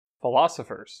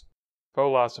Philosophers.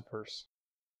 Philosophers.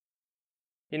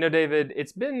 You know, David,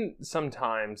 it's been some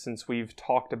time since we've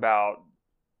talked about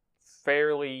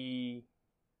fairly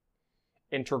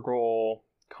integral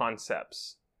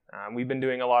concepts. We've been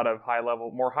doing a lot of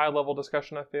more high-level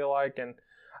discussion, I feel like, and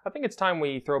I think it's time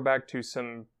we throw back to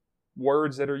some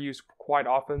words that are used quite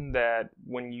often that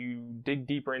when you dig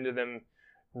deeper into them,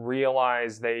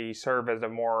 realize they serve as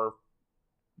more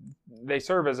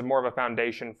of a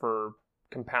foundation for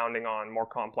compounding on more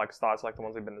complex thoughts like the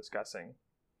ones we've been discussing.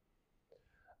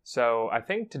 So I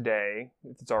think today,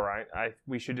 if it's all right,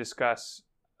 we should discuss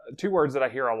two words that I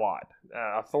hear a lot,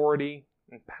 authority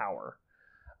and power,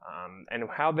 and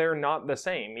how they're not the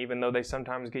same, even though they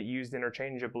sometimes get used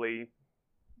interchangeably,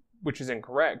 which is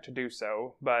incorrect to do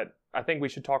so. But I think we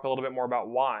should talk a little bit more about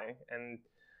why and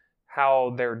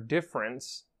how their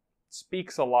difference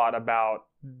speaks a lot about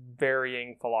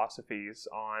varying philosophies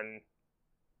on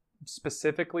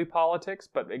specifically politics,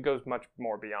 but it goes much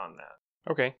more beyond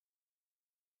that. Okay.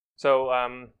 So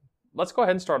let's go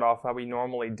ahead and start off how we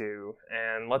normally do,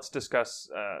 and let's discuss,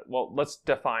 let's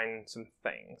define some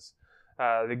things.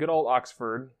 The good old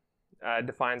Oxford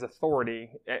defines authority,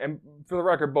 and for the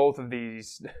record, both of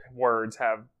these words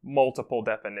have multiple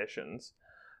definitions.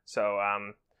 So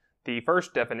the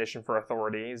first definition for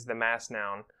authority is the mass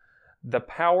noun, the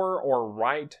power or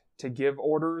right to give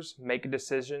orders, make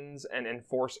decisions, and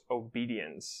enforce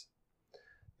obedience.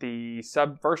 The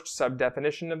first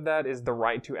sub-definition of that is the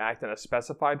right to act in a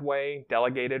specified way,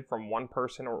 delegated from one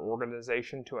person or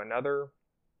organization to another.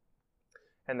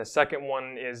 And the second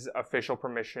one is official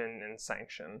permission and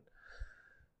sanction.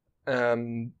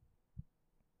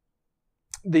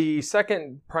 The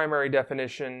second primary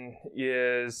definition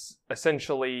is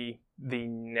essentially the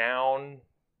noun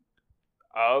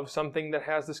of something that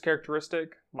has this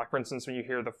characteristic. Like, for instance, when you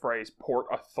hear the phrase port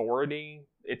authority,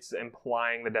 it's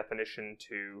implying the definition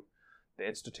to the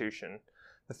institution.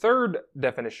 The third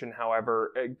definition,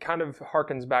 however, it kind of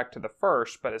harkens back to the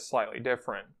first, but is slightly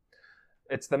different.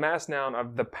 It's the mass noun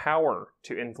of the power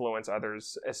to influence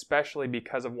others, especially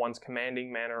because of one's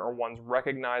commanding manner or one's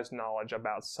recognized knowledge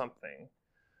about something.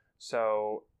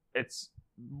 So I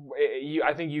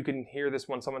think you can hear this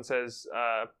when someone says,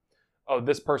 oh,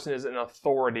 this person is an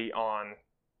authority on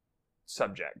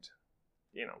subject.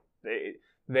 You know,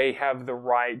 they have the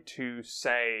right to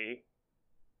say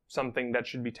something that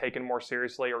should be taken more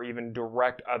seriously or even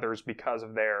direct others because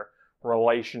of their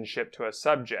relationship to a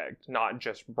subject, not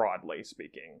just broadly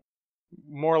speaking.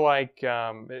 More like,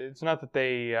 it's not that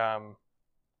they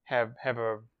have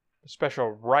a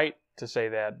special right to say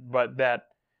that, but that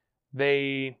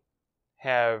they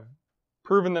have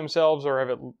proven themselves or have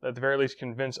at the very least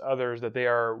convinced others that they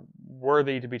are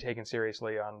worthy to be taken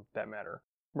seriously on that matter.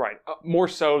 Right. More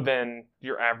so than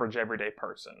your average everyday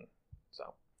person.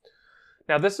 So,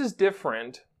 now this is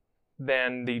different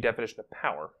than the definition of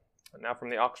power. Now from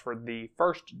the Oxford, the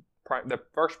first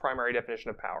primary definition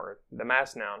of power, the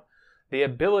mass noun, the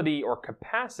ability or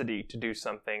capacity to do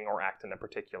something or act in a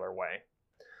particular way.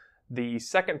 The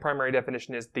second primary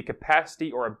definition is the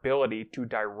capacity or ability to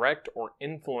direct or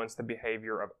influence the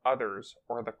behavior of others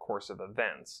or the course of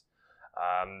events.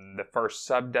 The first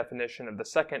sub-definition of the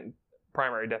second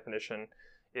primary definition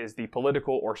is the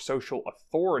political or social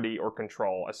authority or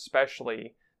control,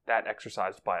 especially that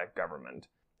exercised by a government.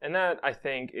 And that, I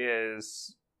think,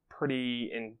 is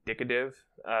pretty indicative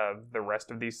of the rest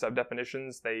of these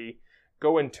sub-definitions. They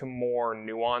go into more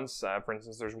nuance. For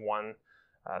instance, there's one,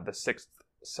 the sixth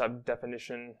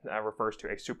sub-definition refers to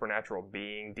a supernatural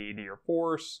being, deity, or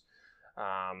force.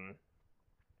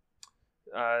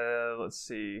 Let's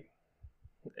see.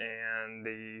 And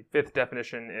the fifth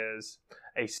definition is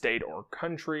a state or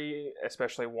country,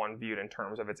 especially one viewed in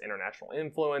terms of its international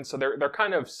influence. So they're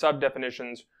kind of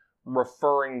sub-definitions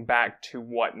referring back to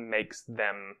what makes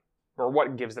them, or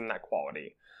what gives them that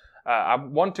quality. I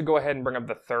want to go ahead and bring up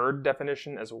the third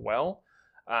definition as well.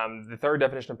 The third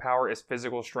definition of power is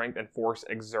physical strength and force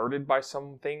exerted by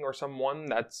something or someone.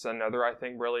 That's another, I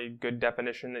think, really good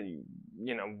definition that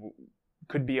you know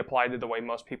could be applied to the way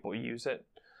most people use it,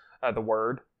 the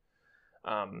word.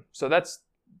 So that's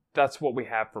what we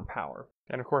have for power.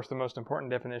 And of course, the most important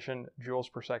definition,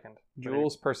 joules per second.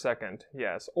 Joules per second,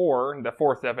 yes. Or the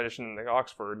fourth definition in the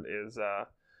Oxford is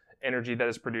energy that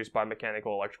is produced by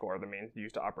mechanical, electrical, or the means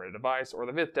used to operate a device. Or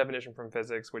the fifth definition from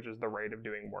physics, which is the rate of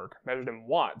doing work, measured in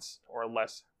watts, or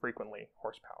less frequently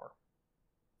horsepower.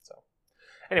 So,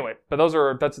 anyway, but those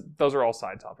are all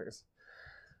side topics.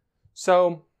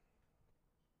 So,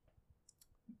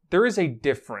 there is a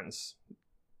difference,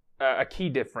 a key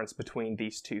difference between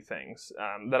these two things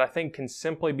that I think can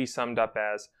simply be summed up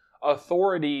as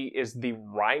Authority is the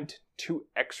right to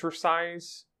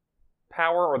exercise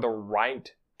power or the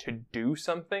right to do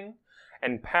something,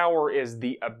 and power is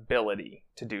the ability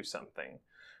to do something.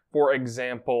 For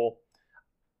example,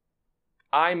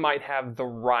 I might have the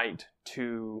right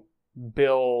to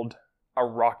build a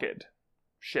rocket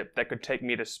ship that could take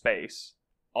me to space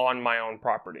on my own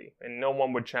property, and no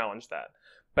one would challenge that.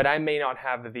 But I may not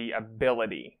have the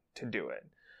ability to do it.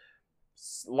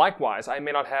 Likewise, I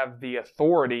may not have the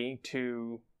authority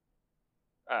to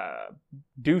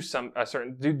do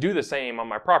the same on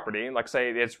my property. Like,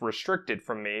 say it's restricted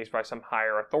from me by some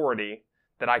higher authority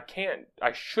that I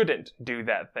shouldn't do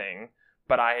that thing,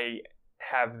 but I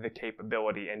have the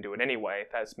capability and do it anyway.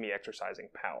 That's me exercising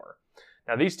power.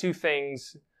 Now, these two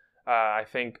things, I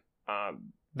think,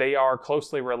 they are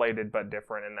closely related but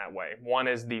different in that way. One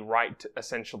is the right,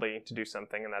 essentially, to do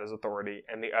something, and that is authority,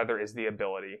 and the other is the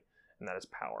ability, and that is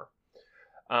power.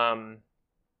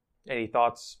 Any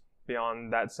thoughts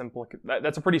beyond that?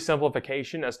 That's a pretty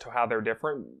simplification as to how they're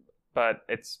different, but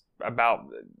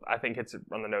I think it's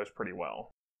on the nose pretty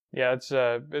well. Yeah,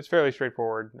 it's fairly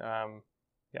straightforward.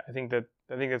 Yeah, I think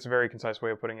that's a very concise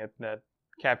way of putting it. That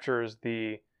captures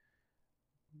the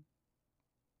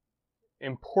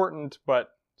important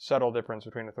but subtle difference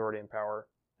between authority and power,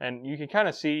 and you can kind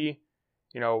of see,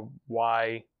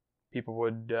 why people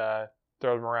would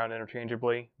throw them around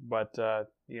interchangeably. But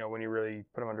when you really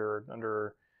put them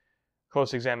under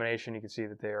close examination, you can see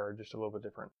that they are just a little bit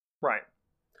different. Right.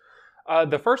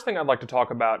 The first thing I'd like to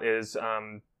talk about is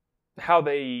how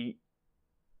they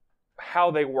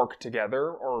work together,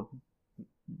 or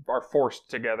are forced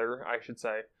together, I should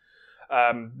say.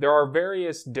 There are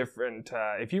various different,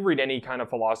 if you read any kind of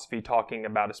philosophy talking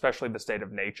about especially the state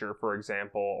of nature, for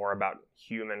example, or about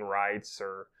human rights,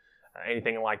 or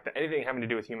anything like that, anything having to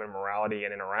do with human morality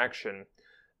and interaction,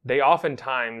 they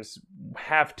oftentimes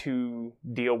have to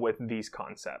deal with these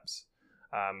concepts.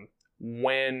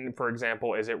 When, for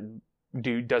example,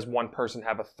 does one person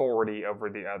have authority over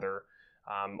the other?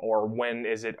 Or when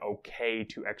is it okay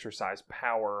to exercise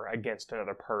power against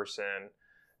another person?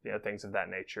 Things of that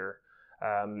nature.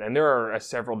 And there are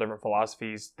several different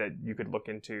philosophies that you could look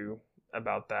into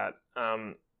about that.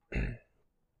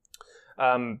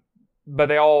 But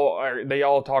they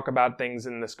all talk about things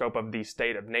in the scope of the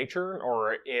state of nature,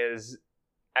 or is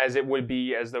as it would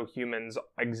be as though humans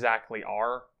exactly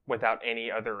are, without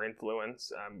any other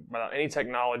influence, without any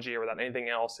technology or without anything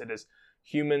else. It is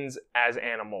humans as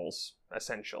animals,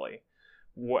 essentially.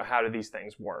 How do these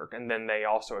things work? And then they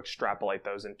also extrapolate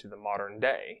those into the modern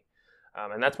day.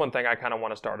 And that's one thing I kind of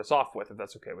want to start us off with, if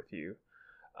that's okay with you.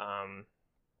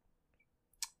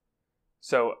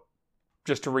 So,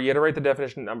 just to reiterate the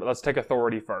definition, let's take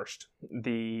authority first.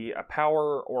 The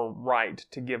power or right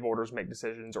to give orders, make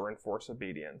decisions, or enforce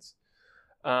obedience.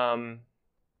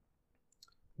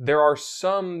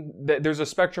 There's a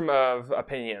spectrum of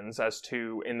opinions as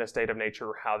to, in the state of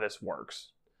nature, how this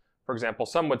works. For example,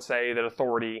 some would say that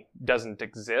authority doesn't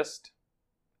exist.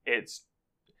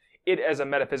 It as a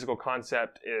metaphysical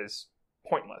concept is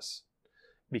pointless,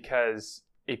 because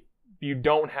if you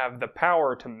don't have the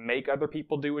power to make other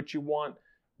people do what you want,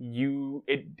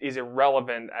 it is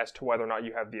irrelevant as to whether or not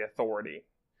you have the authority.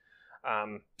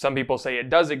 Some people say it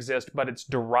does exist, but it's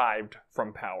derived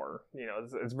from power.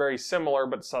 It's very similar,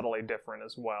 but subtly different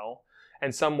as well.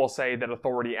 And some will say that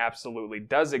authority absolutely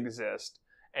does exist,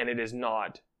 and it is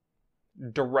not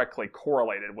directly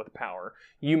correlated with power.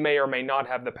 You may or may not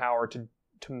have the power to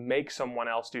make someone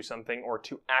else do something, or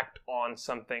to act on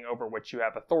something over which you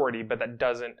have authority, but that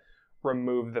doesn't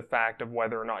remove the fact of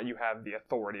whether or not you have the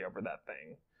authority over that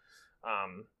thing.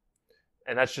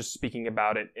 And that's just speaking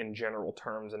about it in general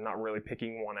terms and not really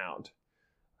picking one out.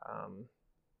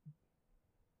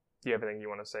 Do you have anything you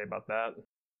want to say about that?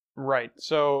 Right.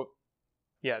 So,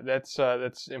 yeah,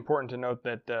 that's important to note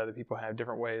that the people have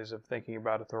different ways of thinking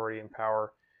about authority and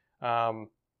power, and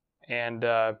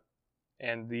the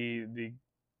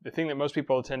thing that most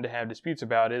people tend to have disputes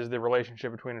about is the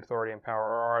relationship between authority and power,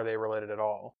 or are they related at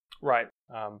all? Right.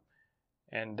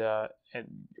 And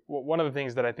one of the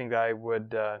things that I think that I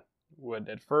would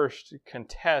at first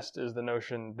contest is the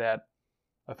notion that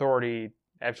authority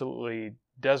absolutely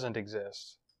doesn't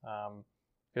exist,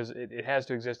 because it has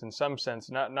to exist in some sense,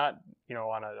 not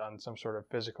on some sort of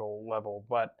physical level,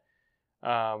 but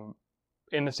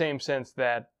in the same sense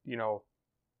that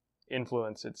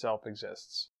influence itself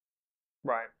exists.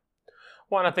 Right.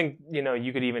 Well, and I think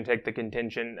you could even take the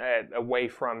contention away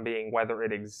from being whether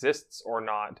it exists or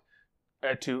not,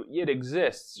 to it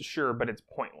exists, sure, but it's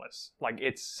pointless. Like,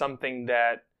 it's something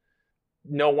that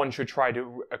no one should try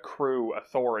to accrue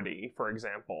authority, for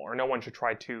example, or no one should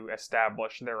try to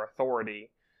establish their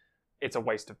authority. It's a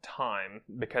waste of time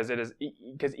because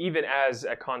even as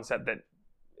a concept that,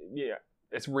 yeah,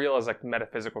 it's real as a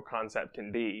metaphysical concept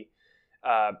can be,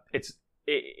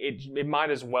 it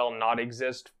might as well not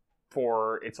exist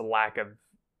for its lack of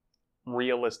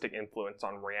realistic influence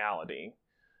on reality.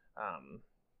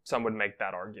 Some would make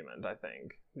that argument, I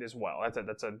think, as well.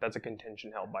 That's a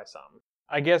contention held by some.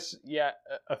 I guess, yeah,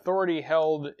 authority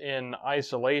held in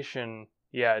isolation,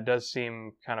 yeah, it does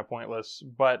seem kind of pointless.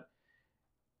 But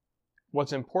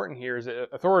what's important here is that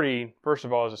authority, first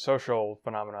of all, is a social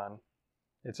phenomenon.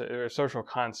 It's a social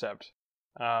concept.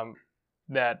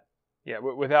 That, yeah,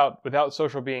 without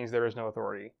social beings, there is no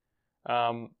authority.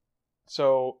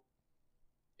 So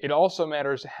it also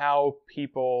matters how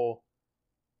people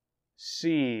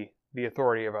see the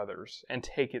authority of others and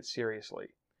take it seriously,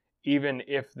 even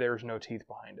if there's no teeth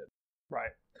behind it.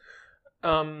 Right.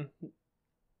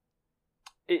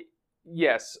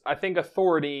 Yes, I think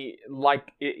authority,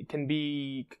 like, it can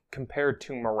be compared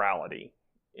to morality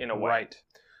in a way. Right.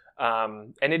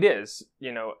 And it is,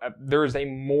 there's a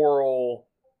moral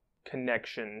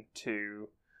connection to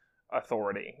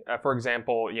authority. For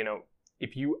example,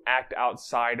 if you act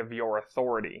outside of your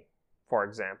authority, for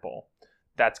example,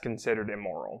 that's considered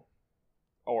immoral.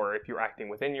 Or if you're acting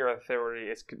within your authority,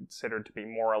 it's considered to be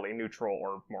morally neutral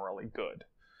or morally good,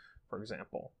 for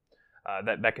example.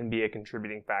 That can be a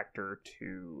contributing factor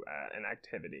to an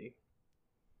activity.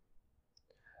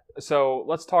 So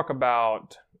let's talk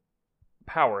about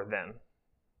power then.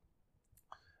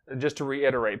 Just to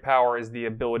reiterate, power is the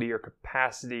ability or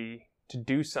capacity to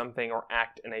do something or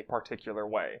act in a particular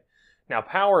way. Now,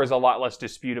 power is a lot less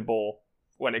disputable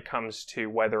when it comes to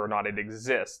whether or not it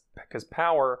exists, because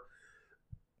power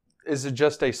is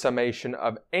just a summation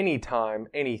of any time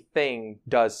anything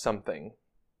does something.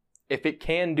 If it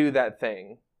can do that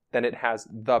thing, then it has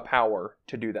the power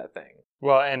to do that thing.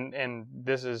 Well, and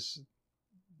this is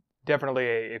definitely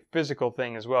a physical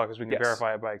thing as well, because we can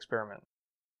verify it by experiment.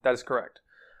 That is correct.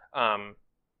 But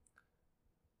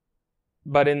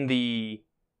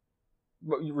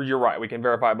you're right. We can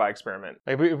verify it by experiment.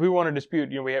 Like if we want to dispute,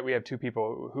 we have two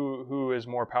people who is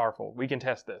more powerful. We can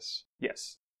test this.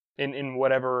 Yes. In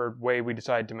whatever way we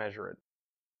decide to measure it.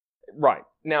 Right.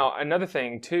 Now, another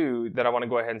thing, too, that I want to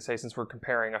go ahead and say, since we're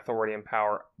comparing authority and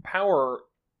power, power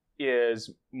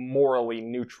is morally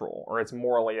neutral, or it's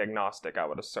morally agnostic, I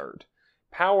would assert.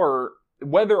 Power,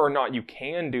 whether or not you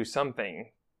can do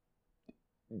something,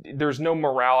 there's no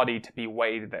morality to be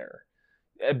weighed there.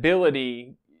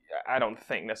 Ability, I don't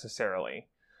think necessarily.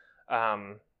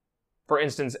 For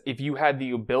instance, if you had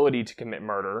the ability to commit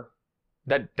murder,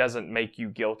 that doesn't make you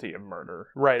guilty of murder.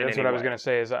 Right, that's what I was going to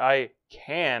say, is I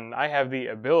have the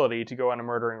ability to go on a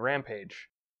murdering rampage,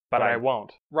 but I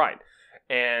won't. Right.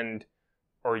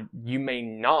 Or you may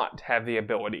not have the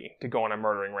ability to go on a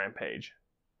murdering rampage.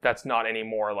 That's not any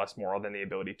more or less moral than the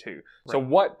ability to. Right. So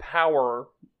what power,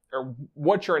 or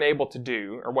what you're enabled to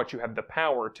do, or what you have the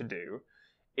power to do,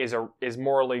 is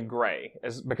morally gray,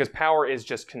 because power is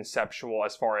just conceptual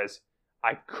as far as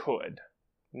I could,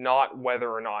 not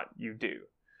whether or not you do.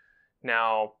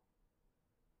 Now,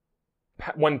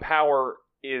 when power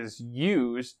is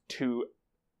used to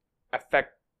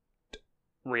affect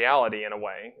reality in a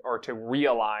way, or to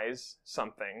realize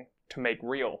something, to make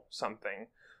real something,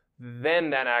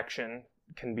 then that action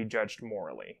can be judged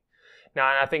morally.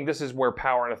 Now, I think this is where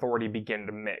power and authority begin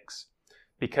to mix.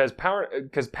 Because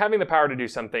having the power to do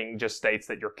something just states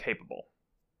that you're capable.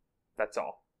 That's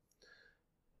all.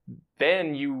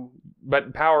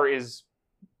 But power is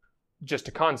just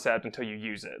a concept until you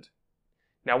use it.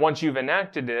 Now, once you've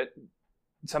enacted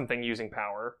something using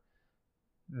power,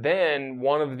 then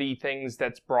one of the things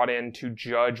that's brought in to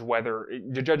judge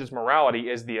its morality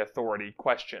is the authority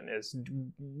question.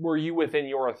 Were you within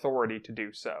your authority to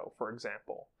do so, for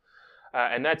example?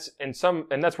 And that's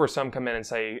where some come in and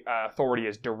say authority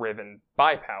is driven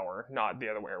by power, not the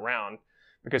other way around.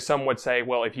 Because some would say,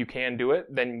 well, if you can do it,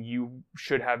 then you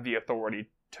should have the authority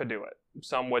to do it.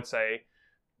 Some would say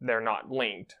they're not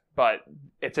linked, but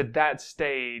it's at that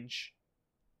stage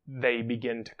they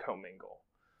begin to commingle.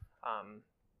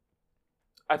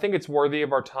 I think it's worthy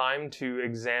of our time to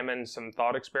examine some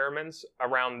thought experiments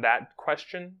around that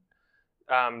question.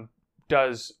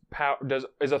 Is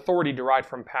authority derived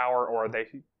from power, or are they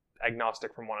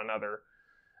agnostic from one another?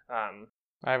 I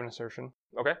have an assertion.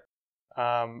 Okay.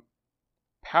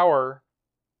 Power.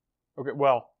 Okay.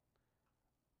 Well,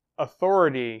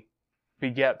 authority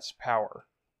begets power.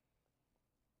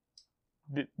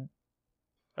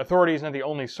 Authority is not the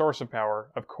only source of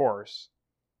power, of course,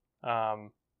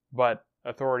 but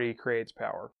authority creates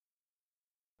power.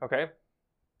 Okay.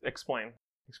 Explain.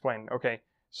 Explain. Okay.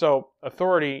 So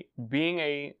authority, being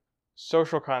a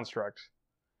social construct,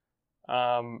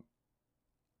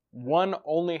 one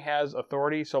only has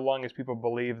authority so long as people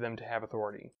believe them to have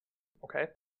authority. Okay.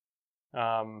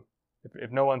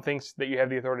 If no one thinks that you have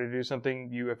the authority to do something,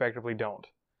 you effectively don't.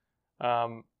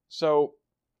 So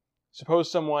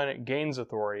suppose someone gains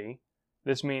authority.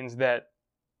 This means that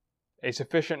a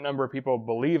sufficient number of people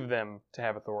believe them to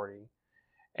have authority,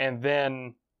 and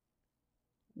then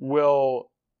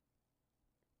will,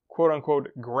 quote unquote,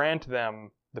 grant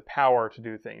them the power to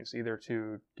do things, either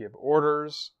to give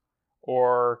orders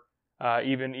or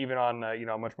even on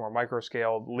a much more micro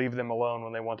scale, leave them alone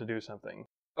when they want to do something.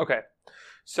 Okay.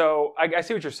 So I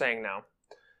see what you're saying now.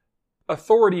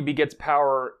 Authority begets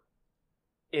power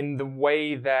in the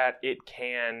way that it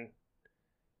can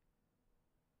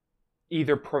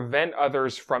either prevent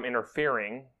others from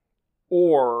interfering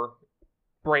or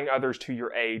bring others to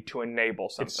your aid to enable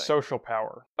something. It's social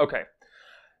power. Okay.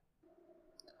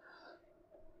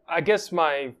 I guess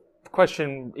my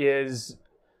question is,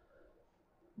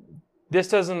 this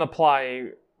doesn't apply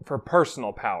for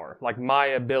personal power, like my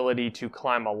ability to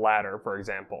climb a ladder, for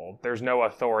example. There's no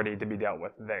authority to be dealt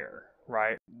with there,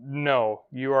 right? No,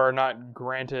 you are not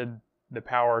granted the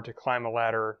power to climb a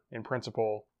ladder in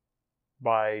principle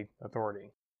by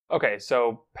authority. Okay,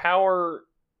 so power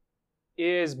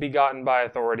is begotten by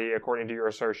authority, according to your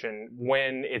assertion,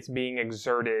 when it's being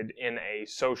exerted in a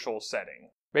social setting.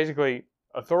 Basically,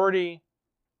 authority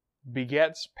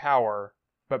begets power,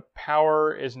 but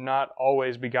power is not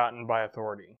always begotten by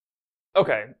authority.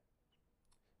 Okay.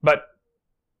 But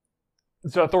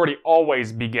so authority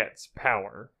always begets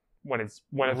power when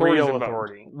authority Real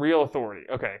authority. Real authority.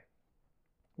 Okay.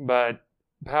 But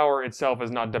power itself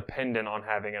is not dependent on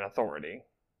having an authority.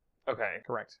 Okay.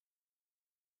 Correct.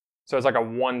 So it's like a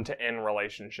 1-to-N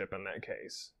relationship in that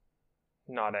case,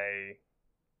 not a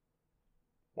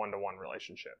 1-to-1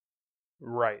 relationship.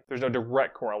 Right. There's no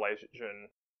direct correlation.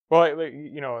 Well,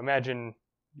 imagine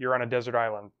you're on a desert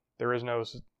island. There is no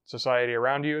society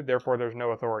around you, therefore there's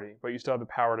no authority, but you still have the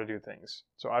power to do things.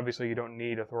 So obviously you don't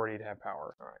need authority to have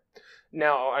power. All right.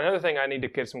 Now, another thing I need to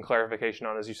get some clarification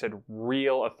on is you said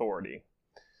real authority.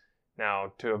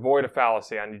 Now, to avoid a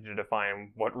fallacy, I need you to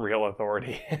define what real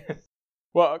authority is.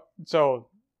 Well, so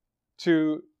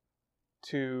to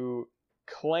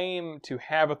claim to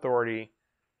have authority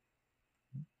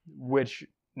which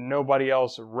nobody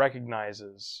else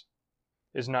recognizes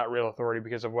is not real authority,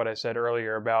 because of what I said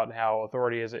earlier about how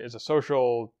authority is a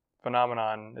social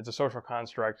phenomenon. It's a social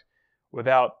construct.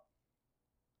 Without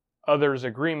others'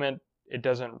 agreement, it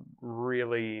doesn't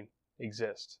really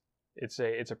exist. It's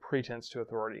a pretense to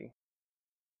authority.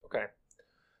 Okay.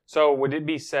 So would it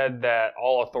be said that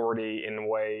all authority in a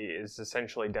way is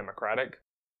essentially democratic?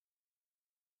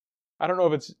 I don't know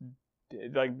if it's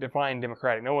like defined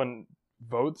democratic. No one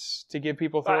votes to give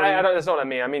people authority. That's not what I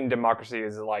mean. I mean democracy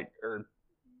is like,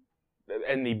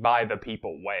 in the by the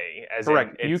people way. As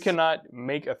correct. You cannot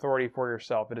make authority for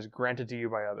yourself. It is granted to you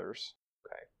by others.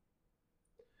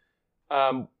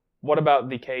 Okay. What about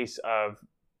the case of,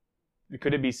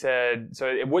 could it be said, so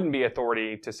it wouldn't be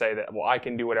authority to say that, well, I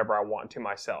can do whatever I want to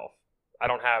myself. I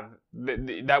don't have,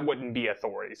 that wouldn't be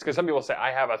authority. Because some people say,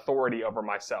 I have authority over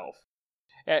myself.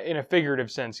 In a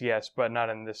figurative sense, yes, but not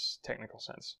in this technical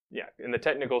sense. Yeah, in the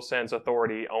technical sense,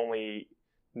 authority only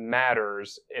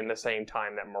matters in the same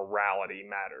time that morality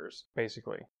matters.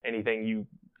 Basically. Anything you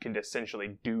can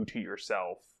essentially do to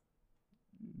yourself,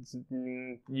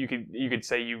 you could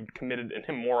say you committed an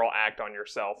immoral act on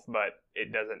yourself, but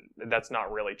that's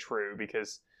not really true,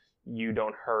 because you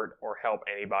don't hurt or help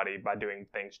anybody by doing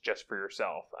things just for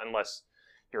yourself, unless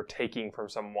you're taking from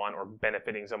someone or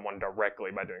benefiting someone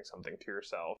directly by doing something to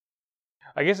yourself.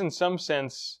 I guess in some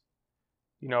sense,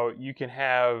 you can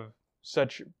have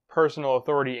such personal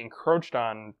authority encroached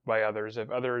on by others. If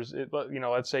others,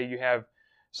 let's say you have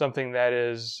something that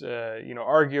is,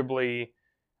 arguably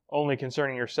only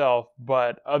concerning yourself,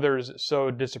 but others so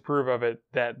disapprove of it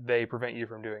that they prevent you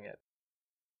from doing it.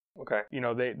 Okay.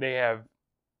 They have,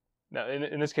 now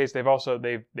in this case,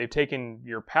 they've taken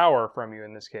your power from you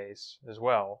in this case as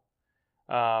well.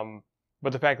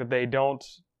 But the fact that they don't,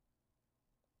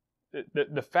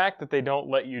 the fact that they don't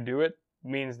let you do it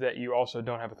means that you also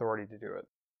don't have authority to do it.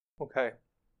 Okay.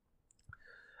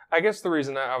 I guess the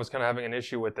reason that I was kind of having an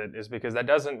issue with it is because that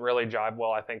doesn't really jive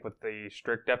well, I think, with the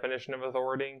strict definition of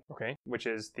authority. Okay. Which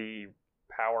is the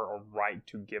power or right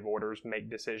to give orders, make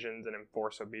decisions, and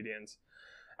enforce obedience.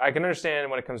 I can understand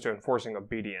when it comes to enforcing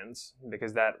obedience,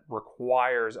 because that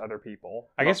requires other people.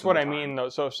 I guess most of what the I time. mean, though,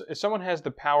 so if someone has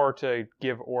the power to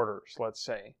give orders, let's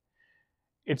say,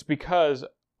 it's because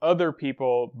other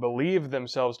people believe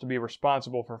themselves to be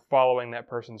responsible for following that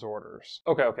person's orders.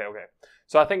 Okay.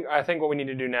 So I think what we need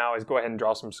to do now is go ahead and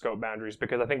draw some scope boundaries,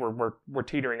 because I think we're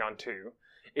teetering on two.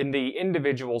 In the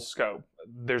individual scope,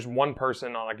 there's one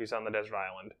person, like you said, on the desert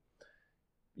island.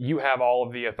 You have all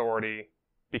of the authority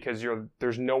because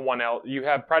there's no one else. You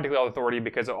have practically all the authority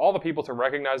because of all the people to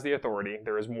recognize the authority.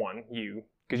 There is one, you,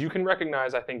 because you can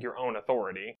recognize, I think, your own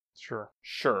authority.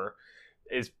 Sure,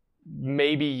 is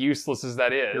maybe useless as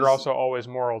that is. You're also always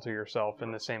moral to yourself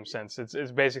in the same sense.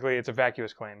 It's basically it's a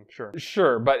vacuous claim.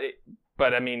 Sure,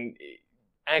 but I mean,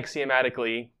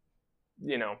 axiomatically,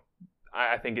 you know,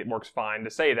 I think it works fine to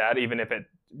say that, even if it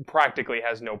practically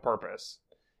has no purpose.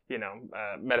 You know,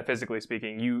 metaphysically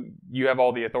speaking, you have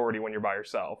all the authority when you're by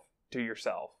yourself, to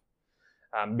yourself.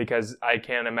 Because I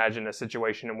can't imagine a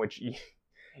situation in which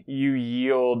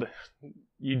you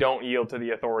don't yield to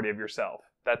the authority of yourself.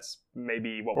 That's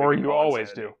maybe what or you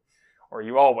always do. Or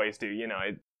you always do, you know.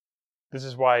 This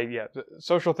is why,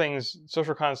 social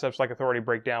concepts like authority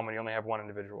break down when you only have one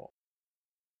individual.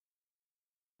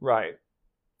 Right.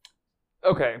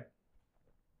 Okay.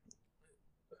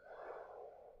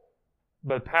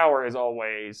 But power is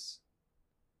always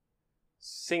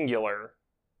singular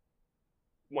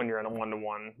when you're in a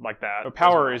one-to-one like that. But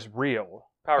power is real.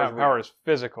 Power is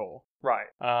physical. Right.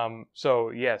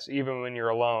 So yes, even when you're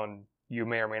alone, you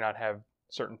may or may not have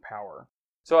certain power.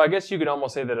 So I guess you could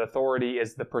almost say that authority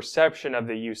is the perception of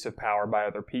the use of power by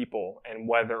other people, and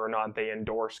whether or not they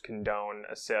endorse, condone,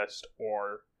 assist,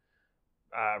 or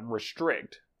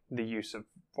restrict the use of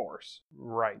force.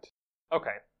 Right.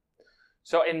 Okay.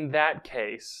 So in that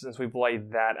case, since we've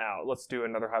laid that out, let's do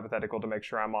another hypothetical to make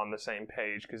sure I'm on the same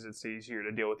page, because it's easier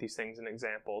to deal with these things in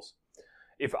examples.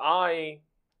 If I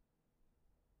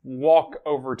walk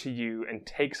over to you and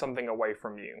take something away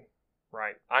from you,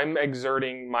 right? I'm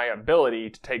exerting my ability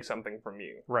to take something from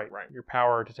you. Right. Your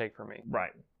power to take from me.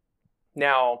 Right.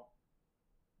 Now,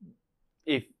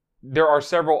 if there are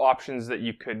several options that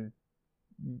you could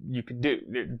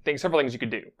do. Several things you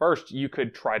could do. First, you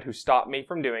could try to stop me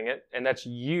from doing it, and that's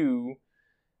you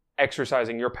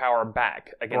exercising your power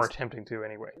back against... Or attempting to,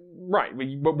 anyway. Right.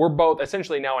 But we're both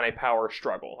essentially now in a power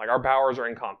struggle. Like, our powers are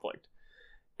in conflict.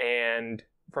 And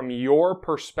from your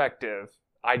perspective,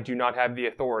 I do not have the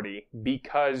authority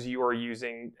because you are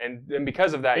using... And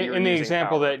because of that, you're in the using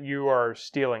example power. That you are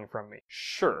stealing from me.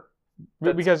 Sure.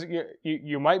 Because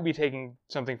you might be taking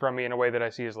something from me in a way that I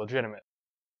see as legitimate.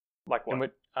 Like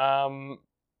what?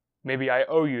 Maybe I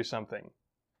owe you something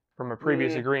from a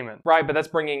previous agreement. Right, but that's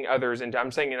bringing others into...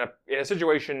 I'm saying in a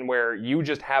situation where you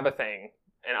just have a thing,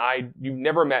 and you've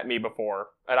never met me before,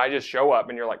 and I just show up,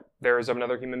 and you're like, there is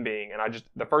another human being, and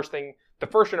the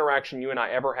first interaction you and I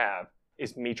ever have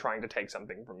is me trying to take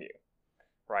something from you.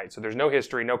 Right, so there's no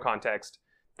history, no context.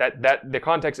 That the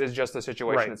context is just the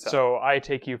situation itself. So I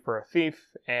take you for a thief,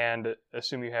 and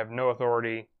assume you have no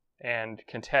authority, and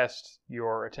contest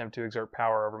your attempt to exert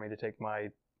power over me to take my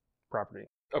property.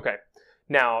 Okay.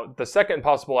 Now, the second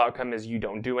possible outcome is you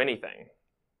don't do anything,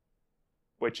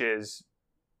 which is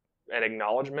an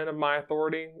acknowledgement of my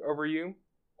authority over you,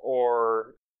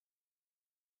 or...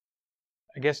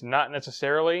 I guess not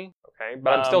necessarily. Okay,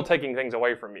 but I'm still taking things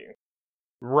away from you.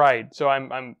 Right, so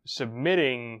I'm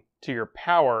submitting to your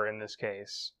power in this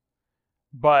case,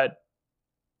 but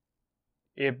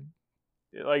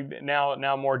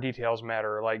now more details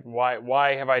matter. Like,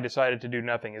 why have I decided to do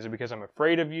nothing? Is it because I'm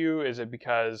afraid of you? Is it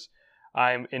because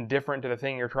I'm indifferent to the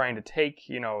thing you're trying to take?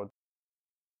 You know.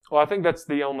 Well, I think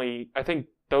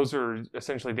those are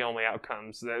essentially the only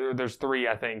outcomes. There's three,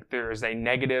 I think. There's a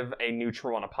negative, a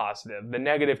neutral, and a positive. The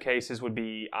negative cases would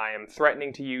be I am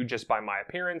threatening to you just by my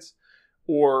appearance,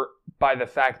 or by the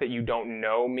fact that you don't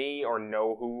know me or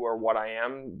know who or what I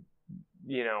am.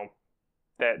 You know,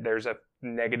 that there's a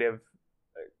negative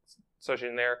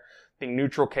association there. The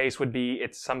neutral case would be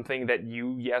it's something that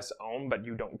you, yes, own, but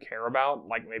you don't care about.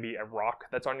 Like maybe a rock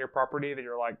that's on your property that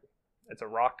you're like, it's a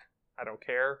rock, I don't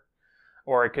care.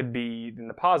 Or it could be in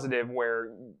the positive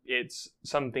where it's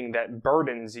something that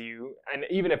burdens you. And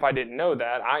even if I didn't know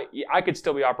that, I could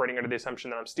still be operating under the assumption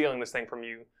that I'm stealing this thing from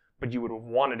you, but you would have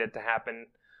wanted it to happen,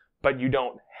 but you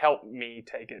don't help me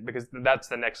take it, because that's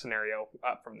the next scenario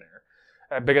up from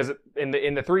there. Because in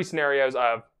the three scenarios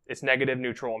of it's negative,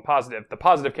 neutral, and positive, the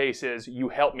positive case is you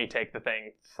help me take the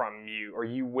thing from you, or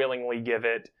you willingly give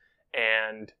it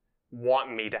and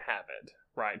want me to have it,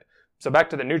 right? So back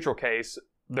to the neutral case,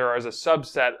 there is a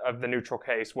subset of the neutral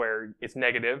case where it's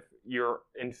negative, you're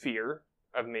in fear,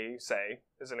 of me, say,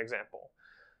 as an example.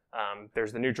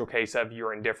 There's the neutral case of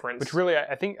your indifference. Which really,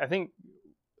 I think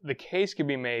the case could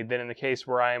be made that in the case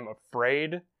where I am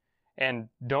afraid and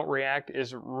don't react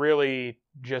is really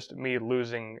just me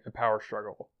losing a power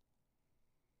struggle.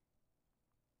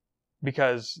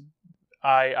 Because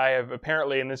I have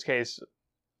apparently, in this case,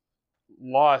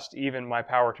 lost even my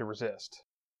power to resist.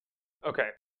 Okay.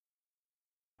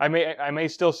 I may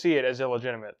still see it as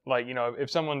illegitimate. Like,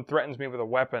 if someone threatens me with a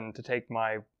weapon to take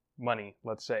my money,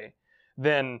 let's say,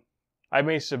 then I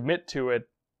may submit to it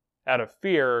out of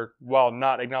fear while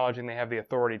not acknowledging they have the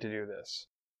authority to do this.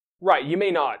 Right. You may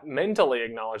not mentally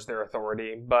acknowledge their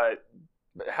authority, but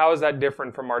how is that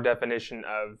different from our definition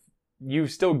of you've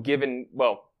still given,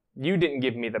 you didn't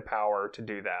give me the power to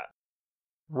do that.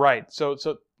 Right. So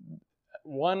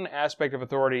one aspect of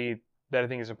authority that I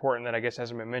think is important that I guess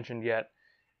hasn't been mentioned yet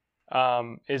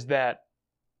is that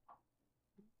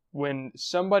when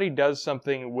somebody does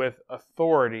something with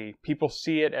authority, people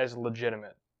see it as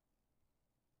legitimate.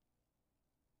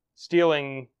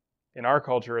 Stealing in our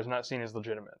culture is not seen as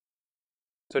legitimate.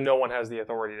 So no one has the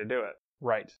authority to do it.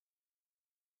 Right.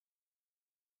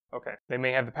 Okay. They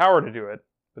may have the power to do it,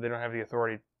 but they don't have the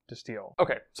authority to steal.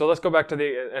 Okay, so let's go back to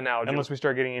the analogy. Unless we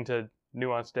start getting into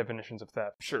nuanced definitions of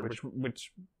theft. Sure,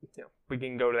 which we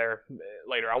can go there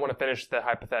later. I want to finish the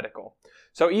hypothetical.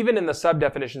 So even in the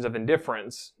sub-definitions of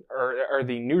indifference, or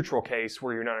the neutral case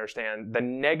where you don't understand, the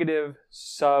negative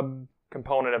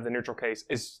sub-component of the neutral case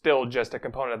is still just a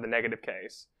component of the negative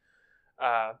case.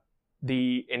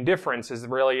 The indifference is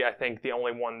really, I think, the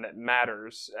only one that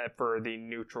matters for the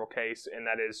neutral case, and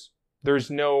that is,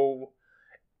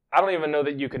 I don't even know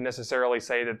that you could necessarily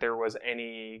say that there was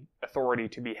any authority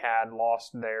to be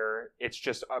lost there. It's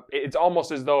just, it's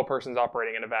almost as though a person's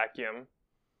operating in a vacuum,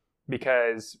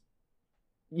 because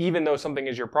even though something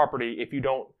is your property, if you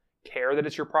don't care that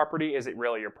it's your property, is it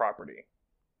really your property,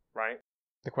 right?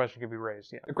 The question could be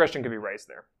raised, yeah. The question could be raised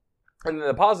there. And then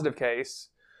the positive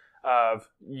case of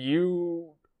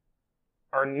you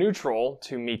are neutral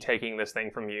to me taking this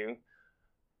thing from you,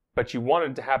 but you want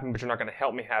it to happen, but you're not going to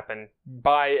help me happen,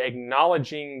 by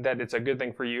acknowledging that it's a good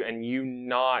thing for you and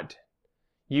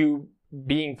you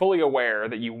being fully aware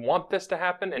that you want this to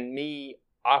happen and me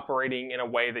operating in a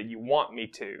way that you want me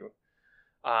to.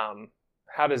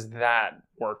 How does that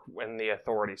work in the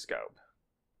authority scope?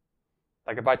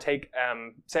 Like if I take,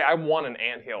 say I want an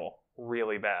anthill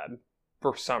really bad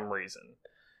for some reason.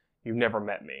 You've never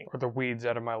met me. Or the weeds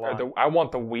out of my lawn. I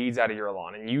want the weeds out of your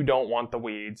lawn, and you don't want the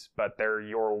weeds, but they're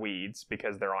your weeds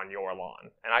because they're on your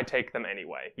lawn. And I take them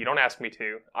anyway. You don't ask me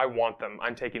to. I want them.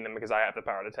 I'm taking them because I have the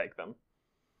power to take them.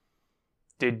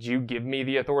 Did you give me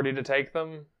the authority to take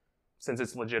them, since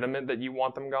it's legitimate that you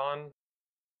want them gone?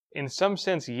 In some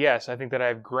sense, yes. I think that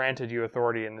I've granted you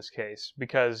authority in this case,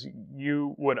 because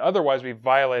you would otherwise be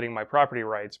violating my property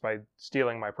rights by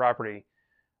stealing my property.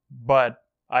 But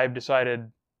I've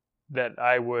decided that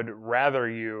I would rather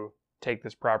you take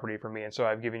this property from me, and so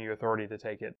I've given you authority to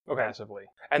take it passively.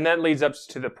 And that leads up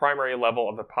to the primary level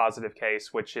of the positive case,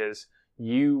 which is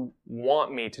you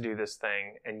want me to do this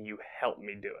thing, and you help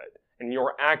me do it. And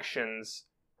your actions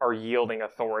are yielding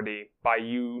authority by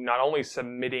you not only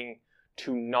submitting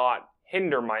to not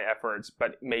hinder my efforts,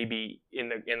 but maybe in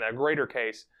the greater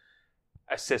case,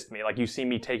 assist me. Like you see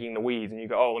me taking the weeds and you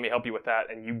go, oh, let me help you with that.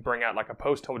 And you bring out like a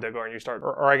post hole digger and you start.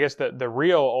 Or I guess the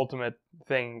real ultimate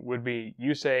thing would be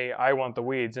you say, I want the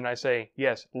weeds. And I say,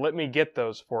 yes, let me get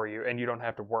those for you. And you don't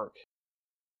have to work.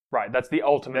 Right. That's the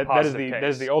ultimate positive case. That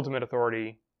is the ultimate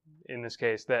authority in this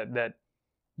case, that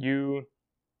you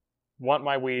want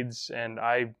my weeds and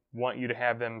I want you to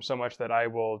have them so much that I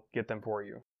will get them for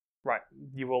you. Right.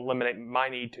 You will eliminate my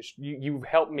need to, you've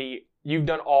helped me. You've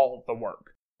done all the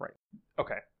work. Right.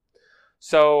 Okay.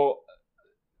 So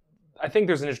I think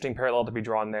there's an interesting parallel to be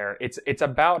drawn there. It's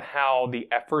about how the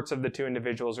efforts of the two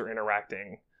individuals are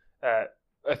interacting.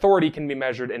 Authority can be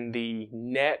measured in the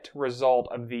net result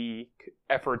of the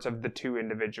efforts of the two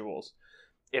individuals.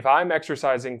 If I'm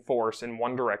exercising force in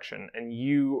one direction and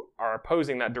you are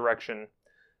opposing that direction,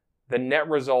 the net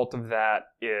result of that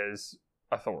is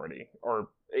authority. Or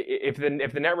if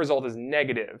the net result is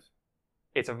negative,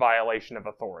 it's a violation of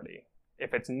authority.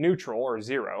 If it's neutral or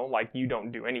zero, like you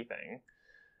don't do anything,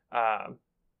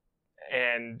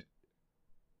 and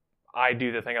I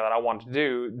do the thing that I want to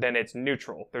do, then it's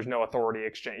neutral. There's no authority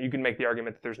exchange. You can make the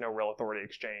argument that there's no real authority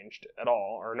exchanged at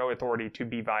all, or no authority to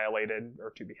be violated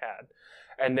or to be had.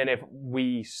 And then if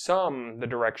we sum the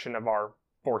direction of our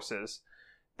forces,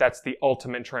 that's the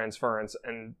ultimate transference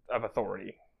of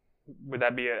authority. Would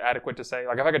that be adequate to say?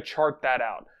 Like if I could chart that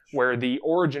out, where the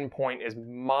origin point is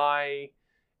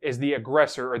is the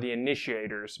aggressor or the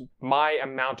initiators, my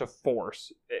amount of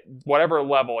force, whatever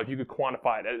level, if you could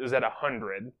quantify it, is at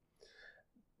 100,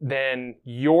 then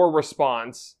your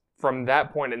response from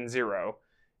that point in 0,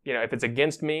 if it's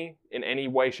against me in any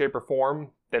way, shape, or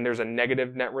form, then there's a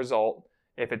negative net result.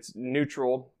 If it's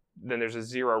neutral, then there's a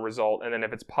 0 result. And then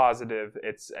if it's positive,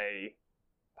 it's a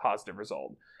positive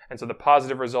result. And so the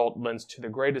positive result lends to the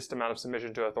greatest amount of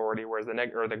submission to authority, whereas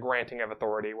the granting of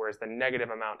authority, whereas the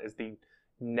negative amount is the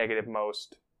negative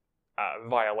most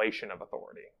violation of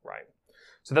authority, right?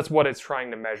 So that's what it's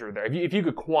trying to measure there. If you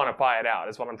could quantify it out,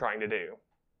 is what I'm trying to do.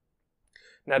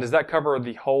 Now, does that cover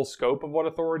the whole scope of what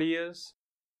authority is?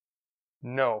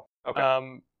 No. Okay.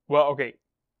 Well, okay.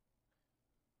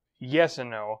 Yes and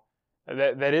no.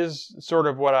 That is sort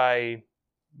of what I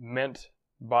meant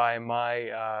by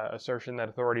my assertion that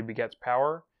authority begets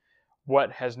power.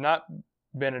 What has not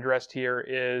been addressed here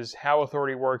is how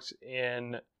authority works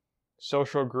in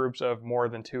social groups of more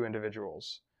than 2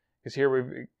 individuals. Because here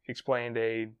we've explained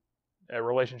a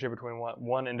relationship between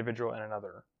one individual and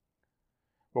another.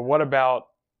 But what about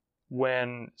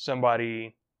when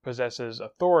somebody possesses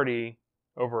authority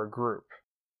over a group?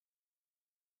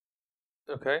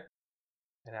 Okay.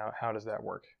 And how does that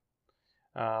work?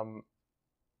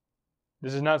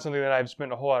 This is not something that I've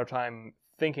spent a whole lot of time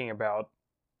thinking about,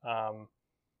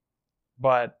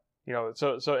 but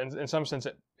so in some sense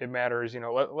it matters.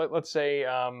 Let's say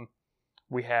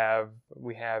we have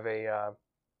a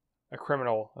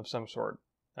criminal of some sort.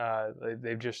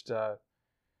 They've just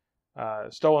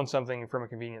stolen something from a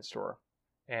convenience store,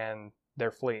 and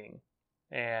they're fleeing,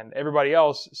 and everybody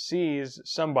else sees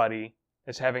somebody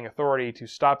as having authority to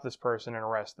stop this person and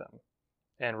arrest them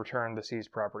and return the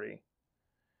seized property.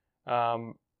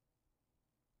 So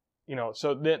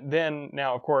then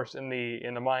now, of course, in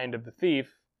the mind of the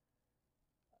thief,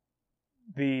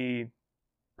 the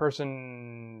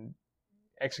person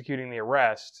executing the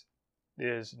arrest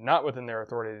is not within their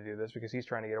authority to do this because he's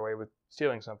trying to get away with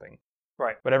stealing something.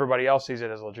 Right. But everybody else sees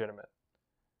it as legitimate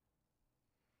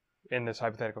in this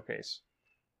hypothetical case.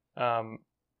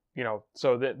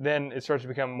 So then it starts to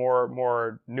become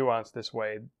more nuanced this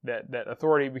way, that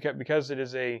authority, because it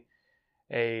is a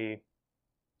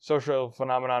social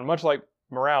phenomenon, much like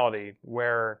morality,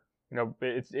 where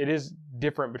it is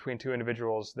different between 2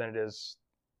 individuals than it is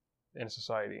in a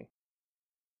society.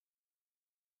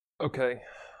 Okay.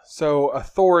 So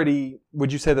authority,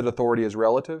 would you say that authority is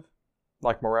relative,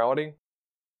 like morality?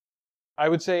 I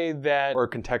would say that... Or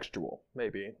contextual,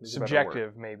 maybe.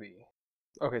 Subjective, maybe.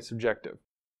 Okay, subjective.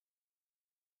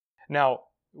 Now,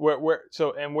 where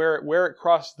it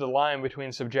crosses the line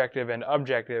between subjective and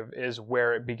objective is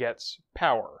where it begets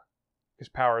power, because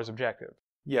power is objective.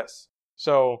 Yes.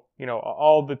 So,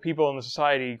 all the people in the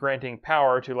society granting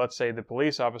power to, let's say, the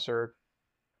police officer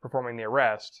performing the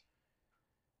arrest,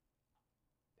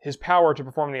 his power to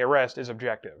perform the arrest is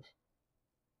objective.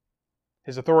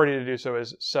 His authority to do so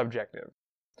is subjective.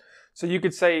 So you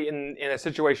could say in a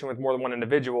situation with more than one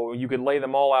individual, you could lay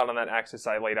them all out on that axis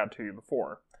I laid out to you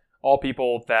before. All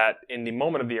people that in the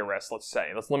moment of the arrest, let's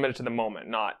limit it to the moment,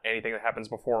 not anything that happens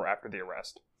before or after the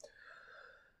arrest.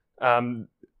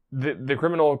 The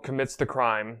criminal commits the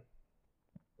crime,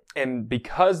 and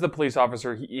because the police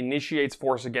officer initiates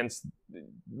force against,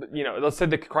 let's say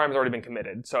the crime has already been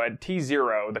committed. So at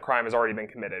T0, the crime has already been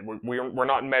committed. We're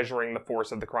not measuring the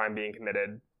force of the crime being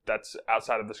committed. That's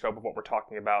outside of the scope of what we're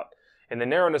talking about. In the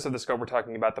narrowness of the scope we're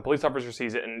talking about, the police officer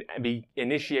sees it and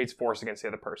initiates force against the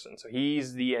other person. So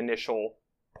he's the initial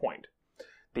point.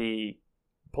 The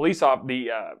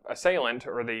assailant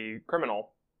or the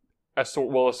criminal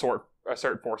will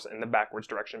assert force in the backwards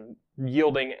direction,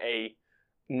 yielding a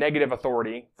negative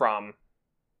authority from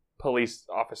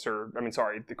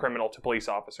the criminal to police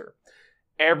officer.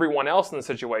 Everyone else in the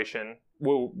situation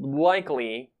will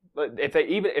likely,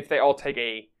 if they all take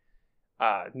a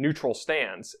neutral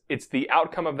stance, it's the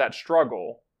outcome of that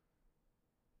struggle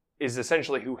is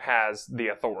essentially who has the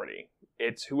authority.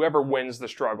 It's whoever wins the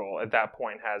struggle at that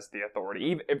point has the authority,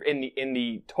 even in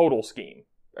the total scheme,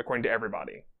 according to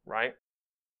everybody, right?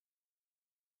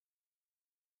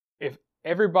 If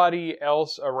everybody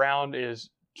else around is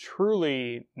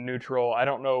truly neutral, I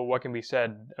don't know what can be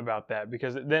said about that,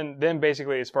 because then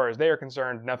basically, as far as they are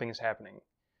concerned, nothing is happening.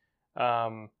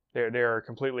 They're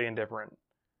completely indifferent.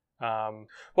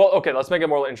 Well, okay, let's make it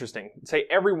more interesting. Say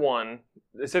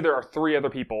there are 3 other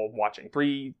people watching,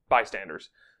 3 bystanders.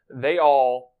 They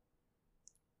all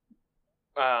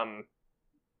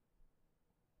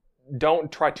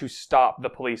don't try to stop the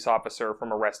police officer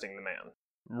from arresting the man.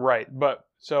 Right, but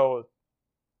so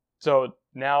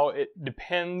now it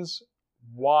depends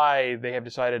why they have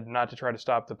decided not to try to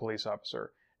stop the police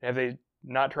officer. Have they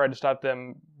not tried to stop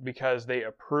them because they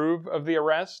approve of the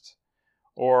arrest,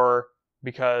 or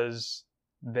because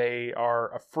they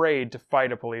are afraid to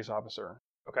fight a police officer?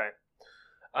 Okay.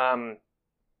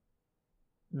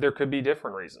 There could be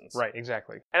different reasons. Right,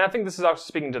 exactly. And I think this is also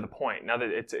speaking to the point. Now that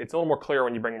it's a little more clear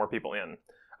when you bring more people in.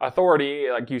 Authority,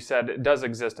 like you said, does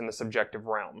exist in the subjective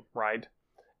realm, right?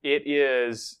 It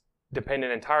is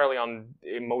dependent entirely on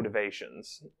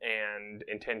motivations and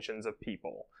intentions of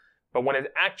people. But when it's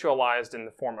actualized in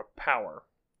the form of power,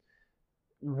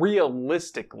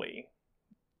 realistically,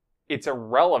 it's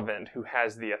irrelevant who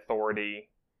has the authority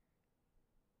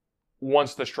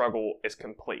once the struggle is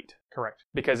complete. Correct.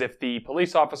 Because if the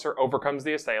police officer overcomes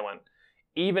the assailant,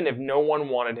 even if no one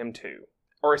wanted him to,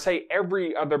 or say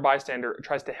every other bystander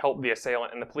tries to help the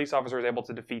assailant and the police officer is able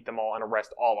to defeat them all and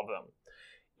arrest all of them,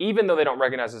 even though they don't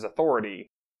recognize his authority,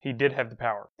 he did have the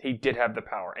power. He did have the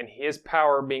power. And his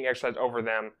power being exercised over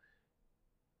them,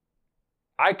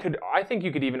 I think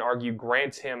you could even argue,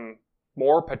 grants him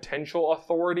more potential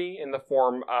authority in the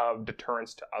form of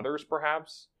deterrence to others,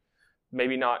 perhaps.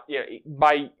 Maybe not,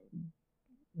 but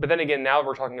then again, now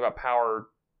we're talking about power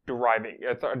deriving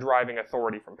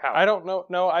authority from power. I don't know.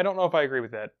 No, I don't know if I agree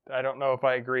with that. I don't know if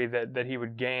I agree that he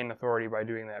would gain authority by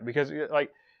doing that, because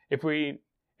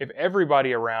if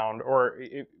everybody around, or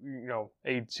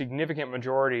a significant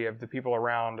majority of the people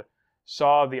around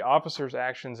saw the officer's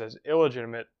actions as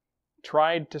illegitimate,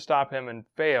 tried to stop him and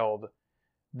failed,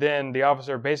 then the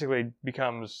officer basically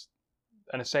becomes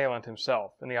an assailant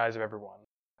himself in the eyes of everyone.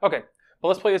 Okay. Well,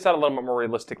 let's play this out a little bit more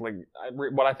realistically.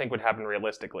 What I think would happen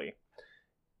realistically.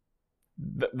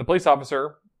 The police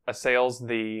officer assails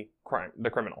the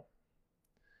criminal.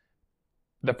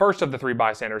 The first of the three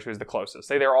bystanders, who's the closest,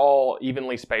 say they're all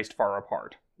evenly spaced far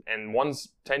apart. And one's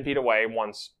 10 feet away,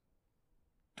 one's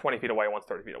 20 feet away, one's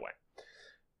 30 feet away.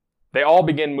 They all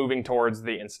begin moving towards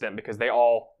the incident because they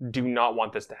all do not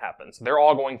want this to happen. So they're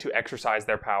all going to exercise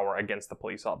their power against the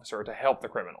police officer to help the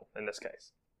criminal, in this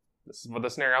case. This is what the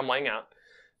scenario I'm laying out.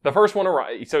 The first one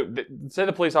arrives. So say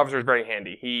the police officer is very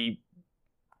handy. He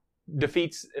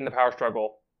defeats in the power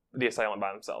struggle the assailant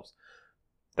by themselves.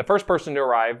 The first person to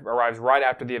arrives right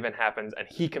after the event happens, and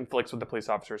he conflicts with the police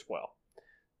officer as well.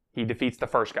 He defeats the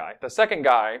first guy. The second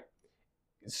guy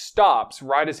stops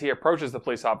right as he approaches the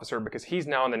police officer because he's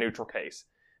now in the neutral case.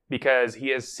 Because he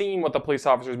has seen what the police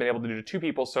officer has been able to do to two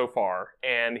people so far,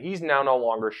 and he's now no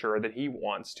longer sure that he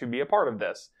wants to be a part of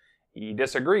this. He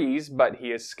disagrees, but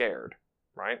he is scared,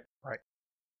 right? Right.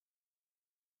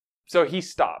 So he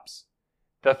stops.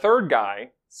 The third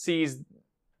guy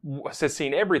has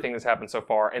seen everything that's happened so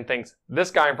far and thinks, this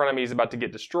guy in front of me is about to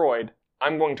get destroyed.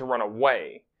 I'm going to run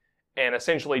away and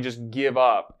essentially just give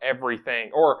up everything.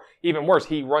 Or even worse,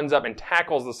 he runs up and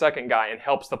tackles the second guy and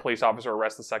helps the police officer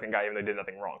arrest the second guy even though they did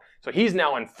nothing wrong. So he's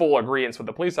now in full agreement with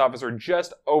the police officer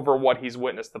just over what he's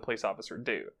witnessed the police officer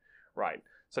do, right?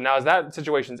 So now as that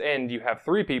situation's end, you have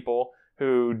three people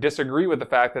who disagree with the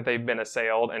fact that they've been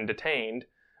assailed and detained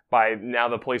by now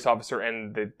the police officer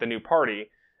and the new party.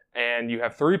 And you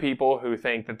have three people who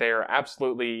think that they are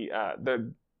absolutely,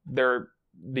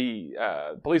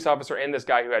 the police officer and this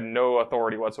guy who had no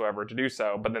authority whatsoever to do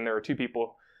so. But then there are two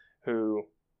people who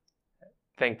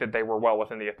think that they were well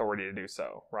within the authority to do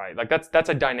so, right? Like that's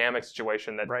a dynamic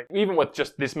situation that even with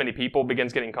just this many people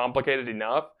begins getting complicated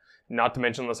enough. Not to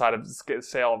mention the side of the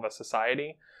scale of a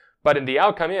society. But in the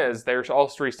outcome is, there's all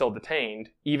three still detained,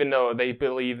 even though they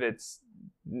believe it's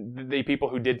the people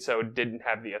who did so didn't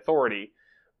have the authority.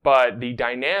 But the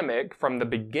dynamic from the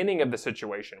beginning of the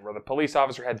situation, where the police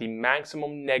officer had the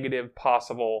maximum negative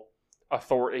possible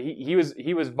authority,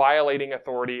 he was violating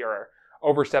authority or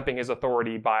overstepping his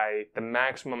authority by the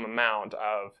maximum amount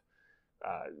of,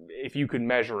 if you could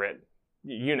measure it,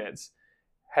 units,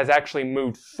 has actually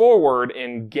moved forward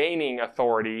in gaining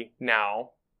authority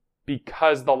now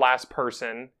because the last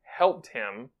person helped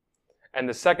him, and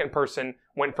the second person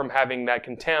went from having that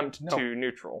contempt to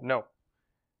neutral.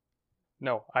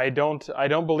 No, I don't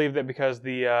believe that because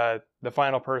the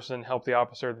final person helped the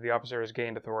officer, that the officer has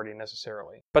gained authority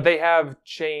necessarily. But they have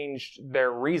changed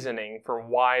their reasoning for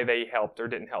why they helped or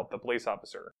didn't help the police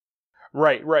officer.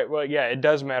 Right. Well, yeah, it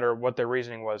does matter what their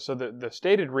reasoning was. So the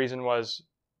stated reason was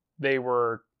they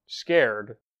were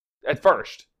scared. At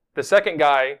first.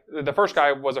 The first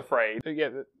guy was afraid.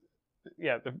 The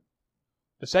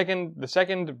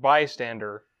second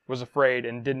bystander was afraid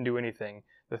and didn't do anything.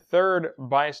 The third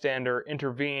bystander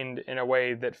intervened in a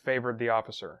way that favored the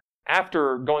officer.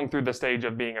 After going through the stage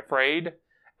of being afraid,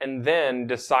 and then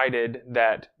decided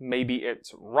that maybe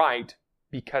it's right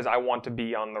because I want to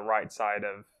be on the right side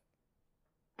of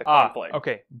the conflict.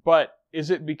 Okay, but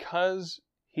is it because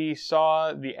he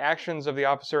saw the actions of the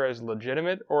officer as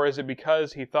legitimate, or is it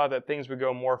because he thought that things would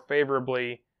go more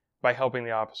favorably by helping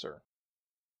the officer?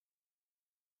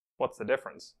 What's the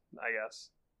difference, I guess?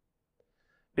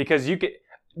 Because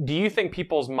do you think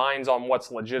people's minds on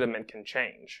what's legitimate can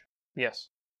change? Yes.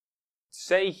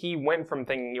 Say he went from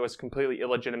thinking it was completely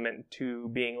illegitimate to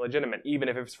being legitimate, even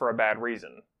if it's for a bad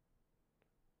reason.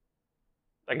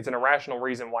 Like, it's an irrational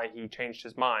reason why he changed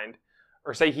his mind.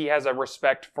 Or say he has a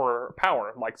respect for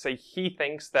power. Like, say he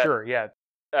thinks that Sure, yeah.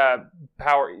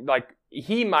 power, like,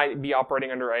 he might be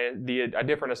operating under a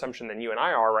different assumption than you and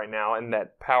I are right now, and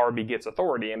that power begets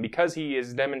authority. And because he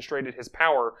has demonstrated his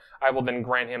power, I will then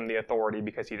grant him the authority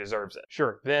because he deserves it.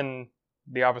 Sure. Then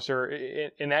the officer,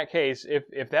 in that case,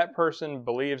 if that person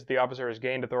believes the officer has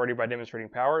gained authority by demonstrating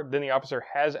power, then the officer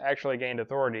has actually gained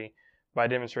authority by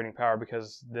demonstrating power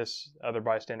because this other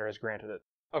bystander has granted it.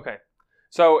 Okay.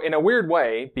 So, in a weird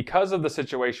way, because of the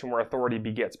situation where authority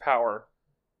begets power,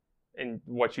 in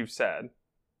what you've said,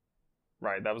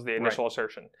 right, that was the initial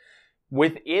assertion,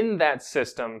 within that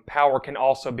system, power can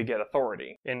also beget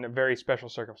authority. In a very special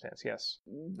circumstance, yes.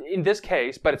 In this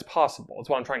case, but it's possible. That's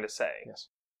what I'm trying to say. Yes.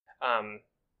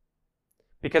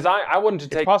 Because I wanted to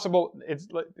take... It's possible. It's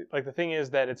like the thing is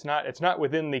that it's not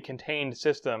within the contained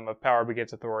system of power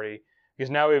begets authority, because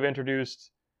now we've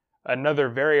introduced another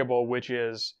variable, which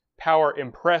is power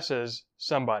impresses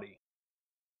somebody.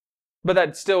 But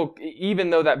that's still, even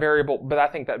though that variable, but I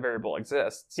think that variable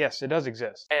exists. Yes, it does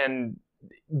exist. And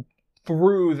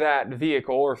through that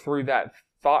vehicle or through that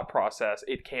thought process,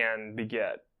 it can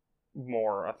beget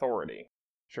more authority.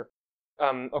 Sure.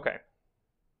 Okay.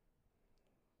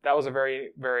 That was a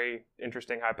very, very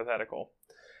interesting hypothetical.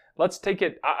 Let's take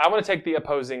it, I want to take the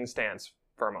opposing stance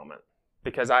for a moment.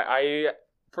 Because I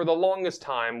for the longest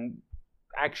time,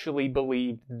 actually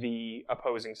believed the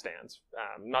opposing stance.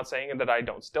 I'm not saying that I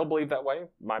don't still believe that way.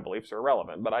 My beliefs are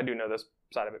irrelevant, but I do know this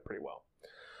side of it pretty well.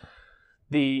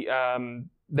 The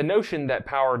notion that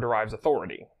power derives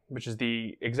authority, which is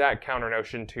the exact counter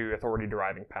notion to authority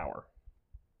deriving power,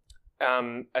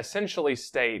 essentially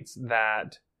states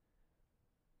that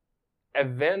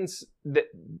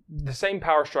the same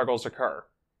power struggles occur,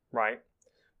 right?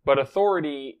 But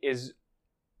authority is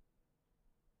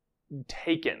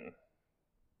taken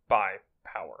by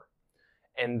power,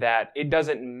 and that it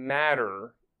doesn't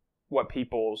matter what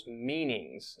people's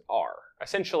meanings are.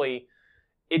 Essentially,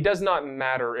 it does not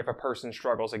matter if a person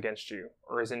struggles against you,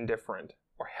 or is indifferent,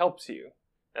 or helps you,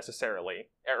 necessarily,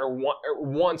 or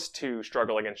wants to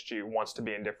struggle against you, wants to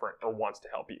be indifferent, or wants to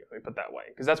help you. Let me put it that way,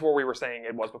 because that's where we were saying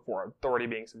it was before, authority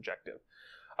being subjective.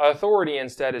 Authority,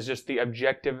 instead, is just the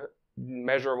objective,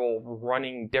 measurable,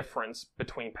 running difference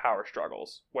between power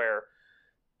struggles, where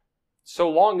so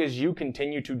long as you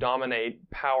continue to dominate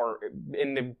power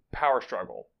in the power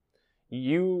struggle,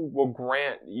 you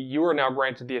are now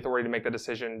granted the authority to make the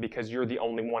decision because you're the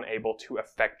only one able to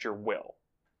affect your will.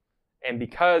 And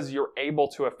because you're able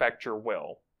to affect your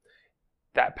will,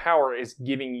 that power is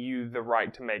giving you the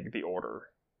right to make the order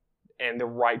and the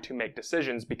right to make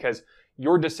decisions, because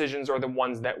your decisions are the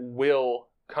ones that will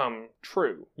come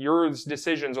true. Your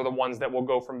decisions are the ones that will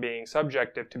go from being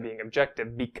subjective to being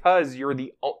objective, because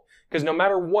because no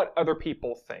matter what other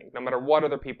people think, no matter what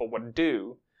other people would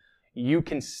do, you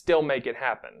can still make it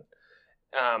happen.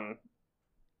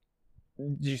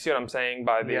 Do you see what I'm saying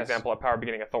by the example of power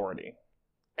begetting authority?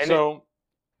 And so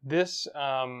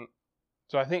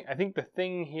I think the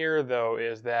thing here, though,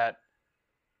 is that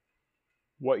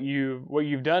what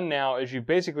you've done now is you've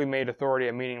basically made authority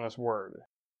a meaningless word.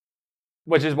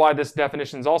 Which is why this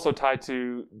definition is also tied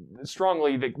to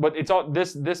strongly.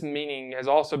 This meaning has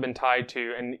also been tied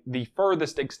to, and the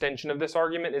furthest extension of this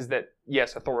argument is that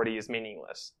yes, authority is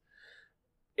meaningless.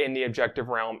 In the objective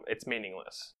realm, it's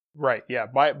meaningless. Right. Yeah.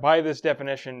 By this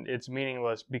definition, it's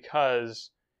meaningless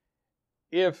because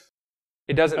if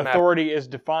it doesn't authority is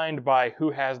defined by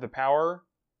who has the power,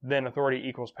 then authority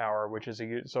equals power, which is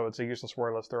so it's a useless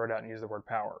word. Let's throw it out and use the word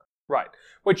power. Right.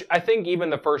 Which I think even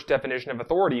the first definition of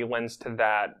authority lends to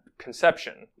that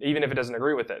conception, even if it doesn't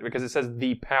agree with it, because it says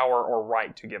the power or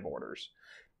right to give orders.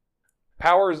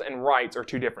 Powers and rights are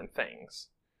two different things,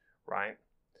 right?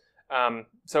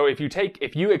 So let's take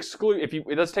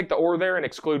the or there and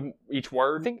exclude each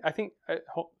word.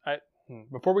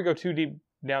 Before we go too deep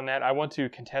down that, I want to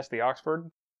contest the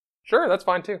Oxford. Sure, that's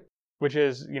fine too. Which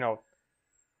is,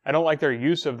 I don't like their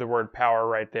use of the word power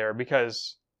right there,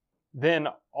 because then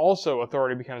also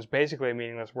authority becomes basically a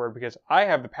meaningless word, because I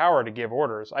have the power to give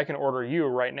orders. I can order you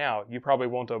right now. You probably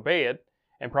won't obey it,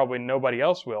 and probably nobody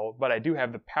else will, but I do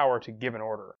have the power to give an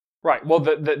order. Right. Well,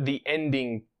 the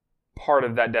ending part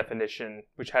of that definition,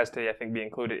 which has to, I think, be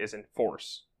included, is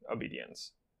enforce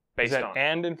obedience. Based Is that on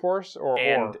and enforce or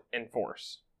and or?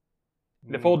 enforce.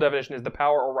 The full definition is the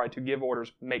power or right to give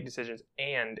orders, make decisions,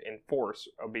 and enforce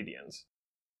obedience.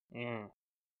 Mm.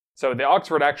 So the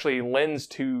Oxford actually lends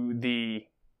to the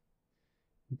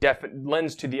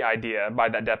idea by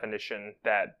that definition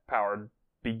that power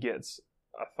begets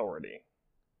authority.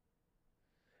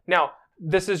 Now,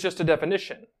 this is just a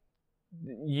definition.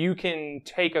 You can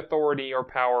take authority or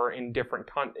power in different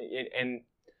and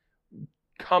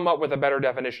come up with a better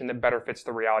definition that better fits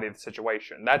the reality of the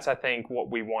situation. That's, I think,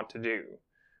 what we want to do,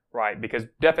 right? Because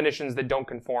definitions that don't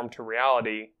conform to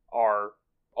reality are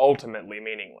ultimately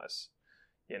meaningless.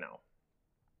 You know,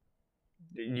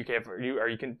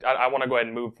 I want to go ahead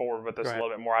and move forward with this a little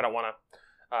bit more. I don't want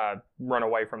to run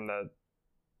away from the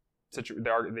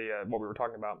what we were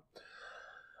talking about.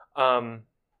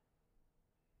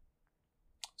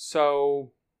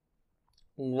 So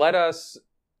let us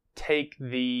take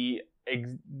the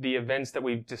events that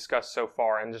we've discussed so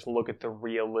far and just look at the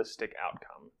realistic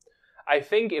outcome. I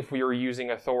think if we were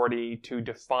using authority to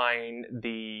define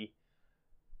the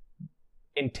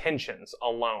intentions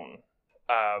alone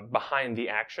behind the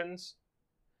actions,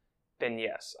 then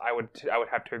yes, I would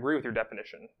have to agree with your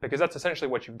definition, because that's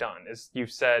essentially what you've done. Is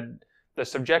you've said the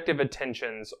subjective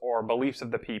intentions or beliefs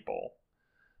of the people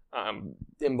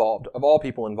involved, of all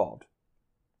people involved,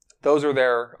 those are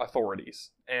their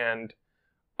authorities, and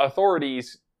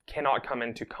authorities cannot come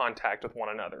into contact with one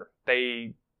another.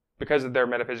 They, because of their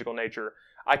metaphysical nature,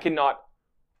 I cannot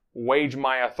wage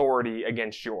my authority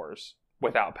against yours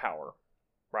without power,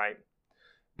 right?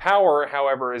 Power,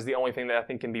 however, is the only thing that I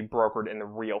think can be brokered in the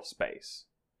real space.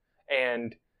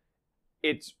 And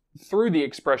it's through the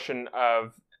expression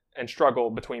of and struggle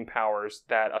between powers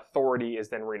that authority is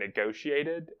then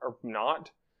renegotiated or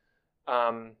not.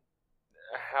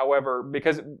 However,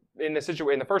 because in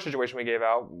the first situation we gave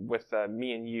out with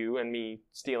me and you and me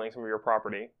stealing some of your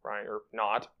property, right, or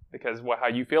not, because how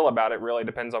you feel about it really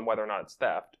depends on whether or not it's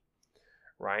theft,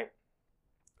 right?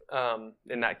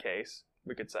 In that case,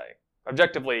 we could say,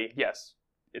 objectively, yes,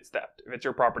 it's theft. If it's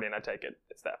your property and I take it,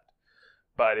 it's theft.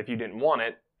 But if you didn't want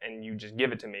it and you just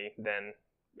give it to me, then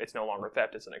it's no longer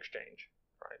theft, it's an exchange,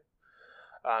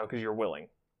 right? Because you're willing.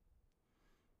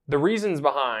 The reasons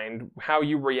behind how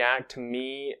you react to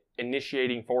me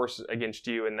initiating force against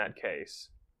you in that case,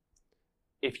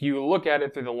 if you look at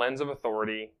it through the lens of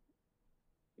authority,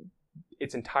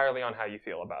 it's entirely on how you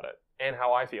feel about it and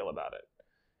how I feel about it.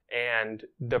 And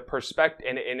the perspective,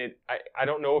 I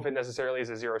don't know if it necessarily is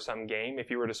a zero-sum game. If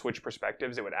you were to switch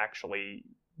perspectives, it would actually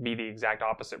be the exact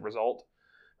opposite result.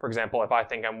 For example, if I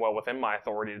think I'm well within my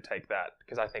authority to take that,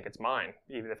 because I think it's mine,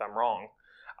 even if I'm wrong,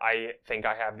 I think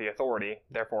I have the authority.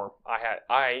 Therefore,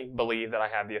 I believe that I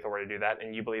have the authority to do that,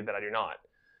 and you believe that I do not.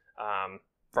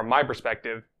 From my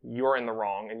perspective, you're in the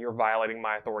wrong, and you're violating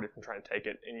my authority from trying to take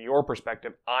it. In your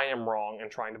perspective, I am wrong and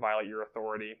trying to violate your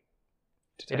authority.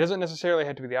 It doesn't necessarily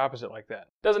have to be the opposite like that.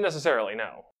 Doesn't necessarily,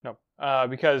 no. No,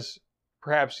 because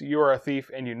perhaps you are a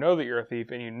thief and you know that you're a thief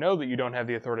and you know that you don't have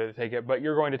the authority to take it, but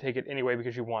you're going to take it anyway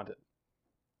because you want it.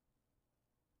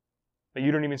 But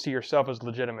you don't even see yourself as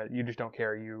legitimate. You just don't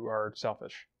care. You are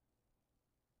selfish.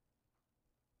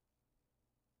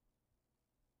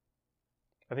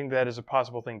 I think that is a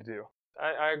possible thing to do.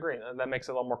 I agree. That makes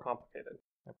it a little more complicated.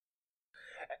 Yep.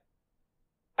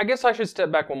 I guess I should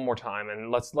step back one more time and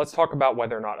let's talk about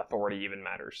whether or not authority even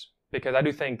matters. Because I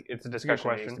do think it's a discussion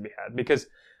that needs to be had. Because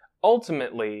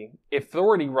ultimately, if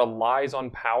authority relies on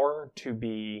power to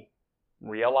be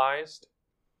realized,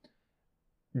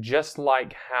 just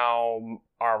like how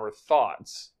our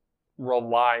thoughts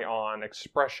rely on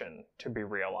expression to be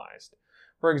realized.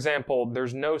 For example,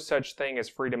 there's no such thing as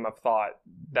freedom of thought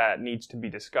that needs to be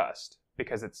discussed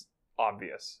because it's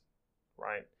obvious,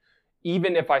 right?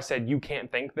 Even if I said you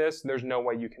can't think this, there's no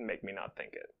way you can make me not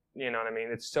think it. You know what I mean?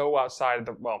 It's so outside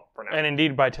of for now. And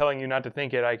indeed, by telling you not to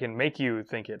think it, I can make you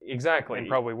think it. Exactly. And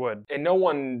probably would. And no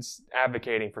one's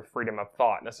advocating for freedom of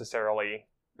thought necessarily.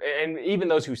 And even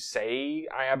those who say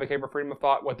I advocate for freedom of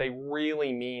thought, what they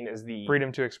really mean is the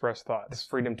freedom to express thoughts.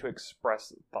 Freedom to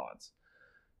express thoughts.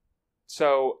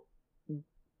 So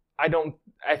I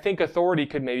think authority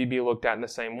could maybe be looked at in the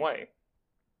same way.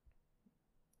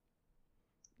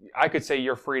 I could say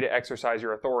you're free to exercise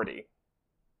your authority.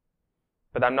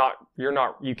 But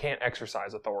you can't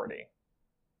exercise authority.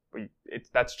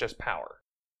 That's just power.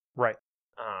 Right.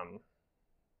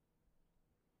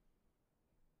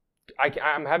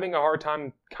 I'm having a hard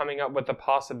time coming up with the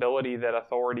possibility that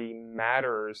authority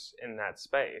matters in that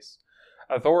space.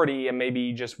 Authority and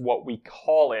maybe just what we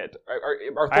call it.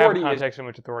 Authority I have a context in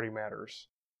which authority matters.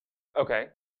 Okay.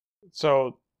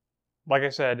 So, like I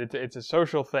said, it's a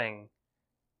social thing,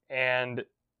 and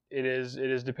it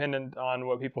is dependent on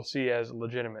what people see as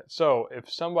legitimate. So, if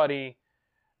somebody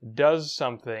does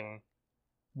something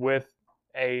with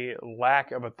a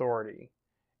lack of authority,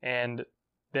 and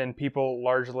then people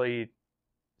largely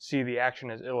see the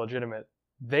action as illegitimate,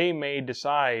 they may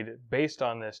decide based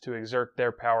on this to exert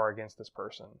their power against this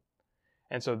person.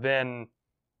 And so then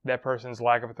that person's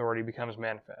lack of authority becomes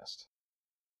manifest.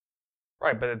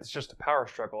 Right, but it's just a power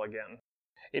struggle again.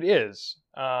 It is.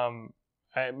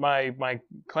 My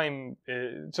claim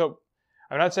is, so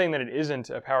I'm not saying that it isn't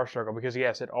a power struggle, because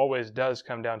yes, it always does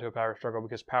come down to a power struggle,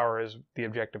 because power is the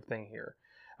objective thing here.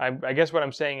 I guess what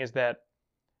I'm saying is that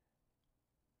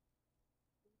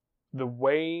the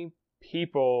way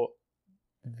people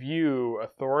view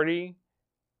authority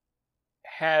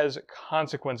has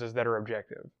consequences that are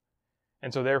objective,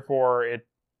 and so therefore it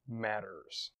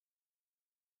matters.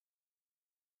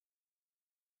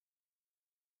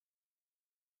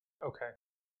 Okay.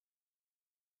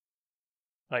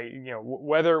 Like, you know,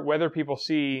 whether people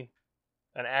see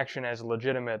an action as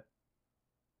legitimate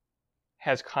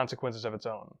has consequences of its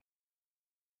own,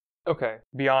 Okay.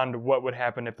 beyond what would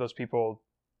happen if those people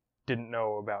didn't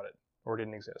know about it or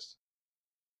didn't exist.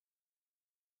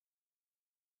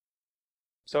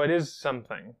 So it is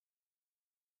something.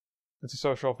 It's a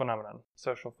social phenomenon.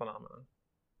 Social phenomenon.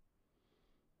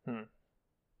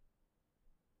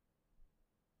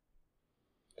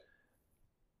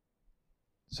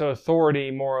 So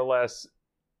authority, more or less,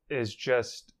 is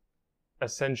just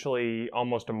essentially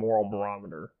almost a moral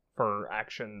barometer for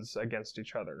actions against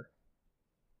each other.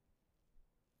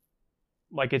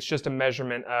 Like, it's just a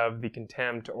measurement of the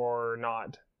contempt or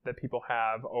not that people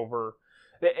have over,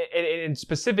 and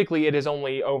specifically it is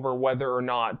only over whether or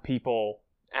not people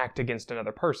act against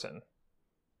another person,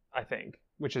 I think,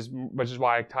 which is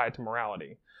why I tie it to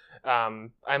morality.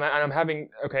 I'm having,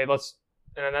 okay,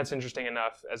 and that's interesting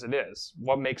enough as it is.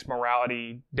 What makes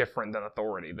morality different than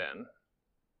authority then?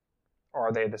 Or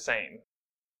are they the same?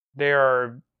 They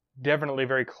are definitely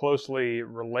very closely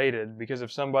related, because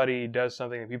if somebody does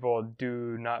something that people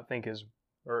do not think is,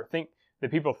 or think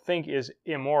that people think is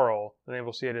immoral, then they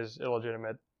will see it as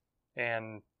illegitimate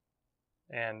and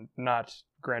not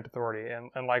grant authority.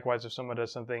 And likewise, if someone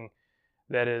does something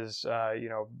that is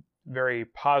very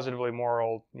positively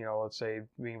moral, let's say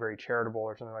being very charitable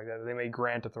or something like that, they may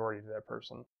grant authority to that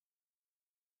person.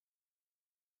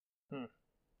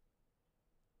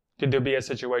 Could there be a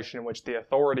situation in which the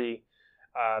authority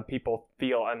people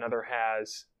feel another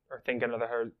has, or think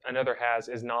another has,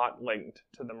 is not linked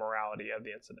to the morality of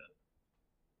the incident?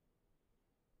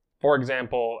 For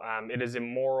example, it is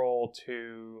immoral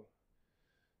to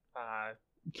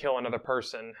kill another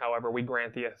person. However, we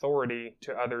grant the authority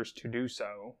to others to do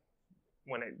so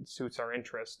when it suits our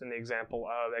interest, in the example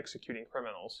of executing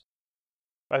criminals.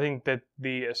 I think that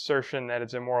the assertion that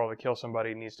it's immoral to kill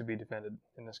somebody needs to be defended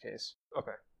in this case.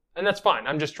 Okay. And that's fine.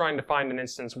 I'm just trying to find an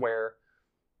instance where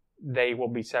they will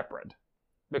be separate.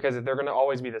 Because if they're going to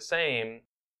always be the same...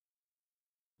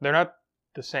 They're not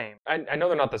the same. I know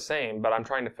they're not the same, but I'm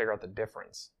trying to figure out the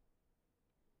difference.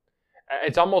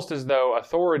 It's almost as though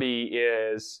authority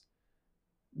is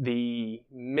the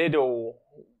middle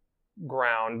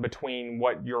ground between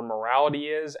what your morality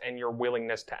is and your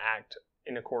willingness to act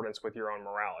in accordance with your own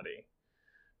morality.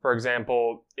 For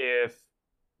example, if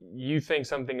you think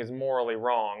something is morally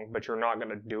wrong, but you're not going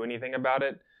to do anything about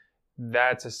it,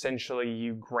 that's essentially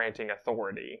you granting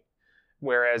authority.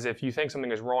 Whereas if you think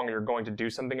something is wrong and you're going to do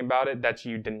something about it, that's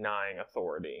you denying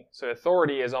authority. So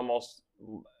authority is almost,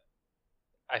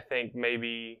 I think,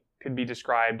 maybe could be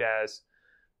described as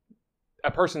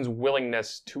a person's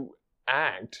willingness to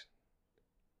act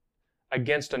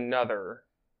against another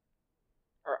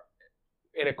or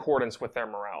in accordance with their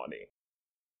morality.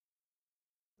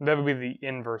 That would be the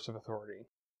inverse of authority.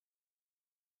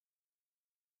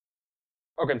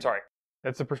 Okay, I'm sorry.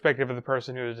 That's the perspective of the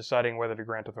person who is deciding whether to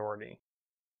grant authority.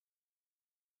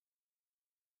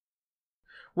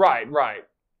 Right.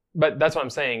 But that's what I'm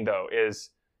saying, though, is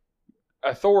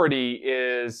authority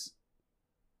is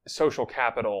social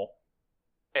capital,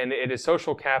 and it is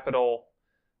social capital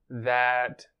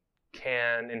that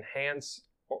can enhance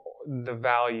the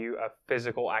value of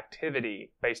physical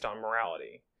activity based on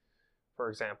morality, for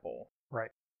example.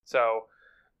 Right. So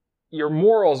your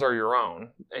morals are your own,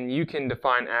 and you can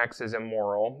define acts as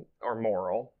immoral or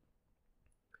moral,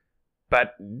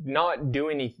 but not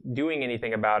doing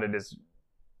anything about it is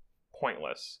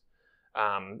pointless.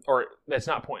 Or it's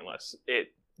not pointless.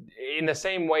 It, in the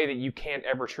same way that you can't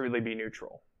ever truly be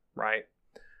neutral, right?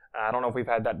 I don't know if we've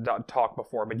had that talk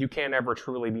before, but you can't ever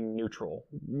truly be neutral.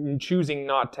 Choosing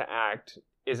not to act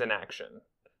is an action,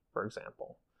 for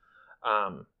example.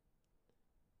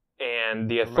 And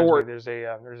the authority.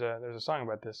 There's a song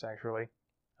about this actually.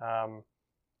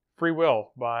 Free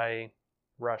Will by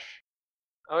Rush.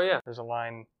 Oh yeah. There's a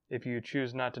line: "If you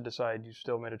choose not to decide, you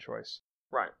still made a choice."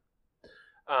 Right.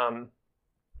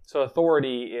 So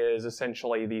authority is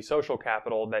essentially the social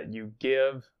capital that you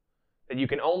give, that you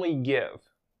can only give.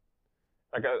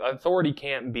 Like authority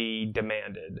can't be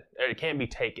demanded. It can't be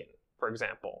taken, for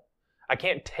example. I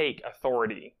can't take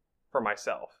authority for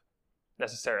myself,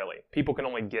 necessarily. People can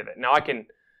only give it. Now I can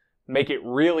make it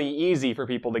really easy for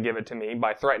people to give it to me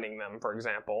by threatening them, for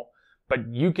example. But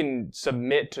you can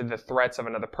submit to the threats of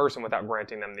another person without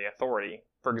granting them the authority.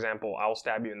 For example, I will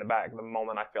stab you in the back the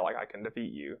moment I feel like I can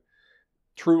defeat you.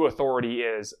 True authority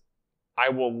is, I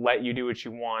will let you do what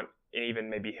you want and even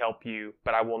maybe help you,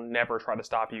 but I will never try to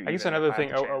stop you. I guess another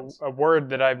thing, a word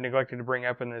that I've neglected to bring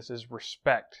up in this is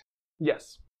respect.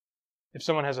 Yes. If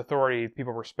someone has authority,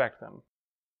 people respect them.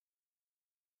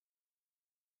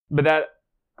 But that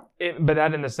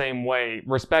in the same way,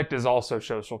 respect is also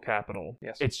social capital.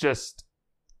 Yes. It's just,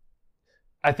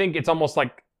 I think it's almost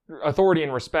like authority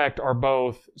and respect are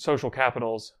both social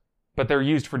capitals, but they're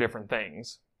used for different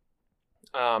things.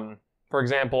 For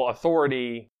example,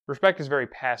 authority... Respect is very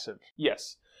passive.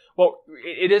 Yes. Well,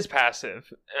 it is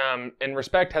passive. And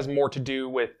respect has more to do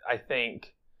with, I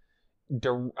think,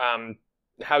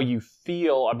 how you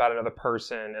feel about another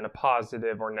person in a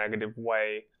positive or negative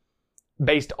way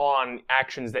based on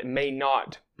actions that may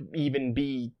not even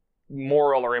be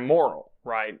moral or immoral,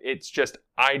 right? It's just,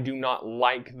 I do not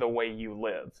like the way you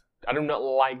live. I do not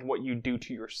like what you do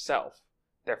to yourself.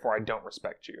 Therefore, I don't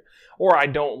respect you. Or I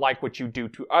don't like what you do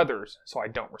to others, so I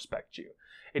don't respect you.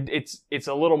 It's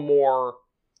a little more,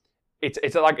 it's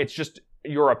like it's just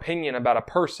your opinion about a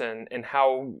person and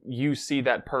how you see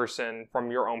that person from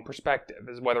your own perspective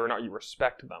is whether or not you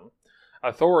respect them.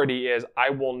 Authority is,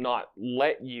 I will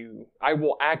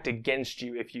act against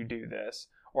you if you do this,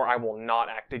 or I will not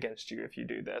act against you if you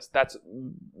do this.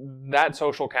 That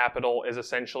social capital is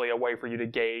essentially a way for you to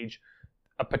gauge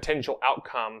a potential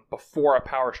outcome before a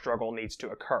power struggle needs to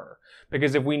occur.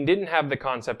 Because if we didn't have the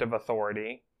concept of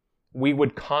authority, we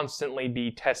would constantly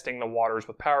be testing the waters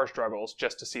with power struggles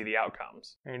just to see the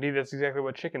outcomes. And indeed, that's exactly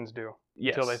what chickens do.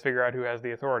 Yes. Until they figure out who has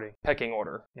the authority. Pecking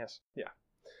order. Yes. Yeah.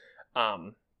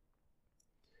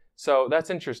 So that's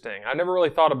interesting. I never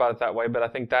really thought about it that way, but I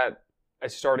think that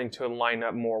is starting to line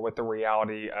up more with the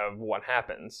reality of what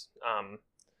happens.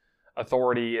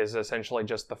 Authority is essentially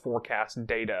just the forecast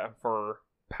data for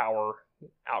power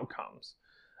outcomes.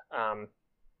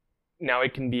 Now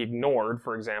it can be ignored.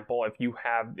 For example, if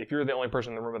you're the only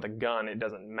person in the room with a gun, it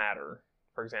doesn't matter.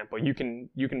 For example, you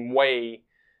can weigh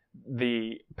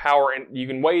the power and you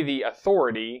can weigh the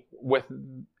authority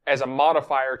as a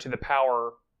modifier to the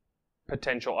power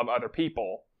potential of other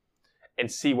people and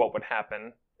see what would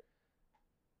happen,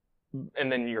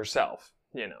 and then yourself,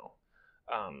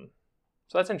 so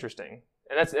that's interesting,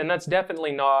 and that's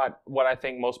definitely not what I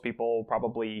think most people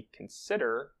probably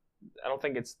consider. I don't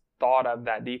think it's thought of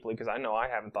that deeply, because I know I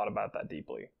haven't thought about that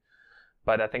deeply,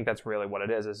 but I think that's really what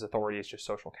it is authority is just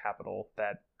social capital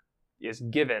that is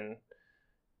given.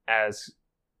 As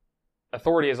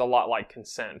authority is a lot like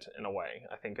consent in a way,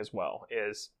 I think, as well.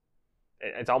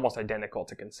 It's almost identical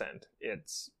to consent.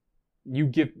 It's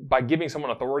by giving someone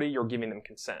authority, you're giving them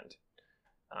consent,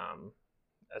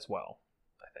 as well,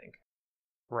 I think.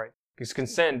 Right. Because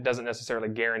consent doesn't necessarily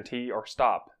guarantee or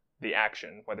stop the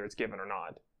action, whether it's given or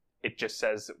not. It just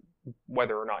says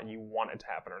whether or not you want it to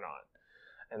happen or not.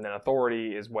 And then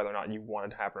authority is whether or not you want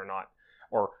it to happen or not.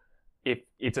 Or if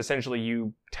it's essentially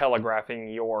you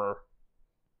telegraphing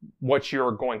what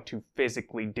you're going to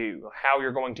physically do, how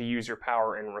you're going to use your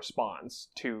power in response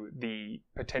to the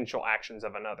potential actions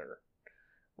of another,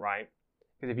 right?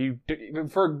 Because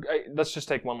let's just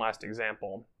take one last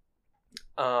example.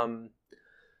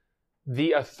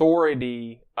 The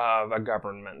authority of a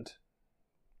government.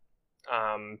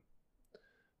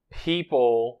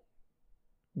 People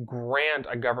grant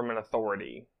a government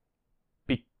authority,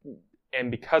 and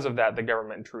because of that, the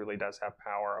government truly does have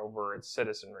power over its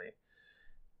citizenry.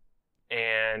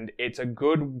 And it's a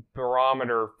good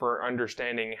barometer for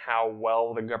understanding how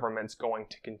well the government's going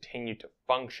to continue to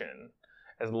function.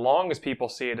 As long as people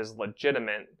see it as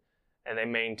legitimate and they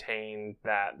maintain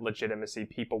that legitimacy,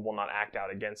 people will not act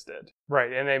out against it.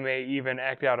 Right, and they may even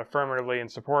act out affirmatively in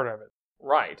support of it.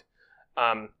 Right.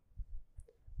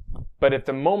 But if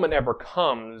the moment ever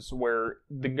comes where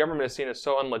the government is seen as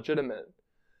so unlegitimate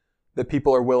that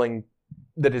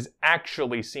that is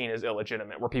actually seen as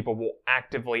illegitimate, where people will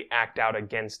actively act out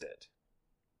against it,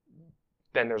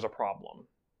 then there's a problem.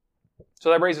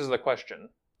 So that raises the question.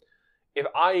 If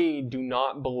I do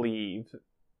not believe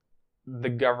the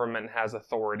government has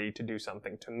authority to do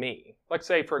something to me, let's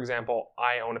say, for example,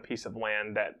 I own a piece of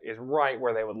land that is right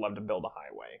where they would love to build a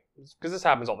highway, because this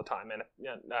happens all the time,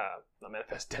 not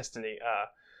Manifest Destiny,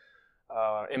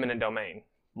 eminent domain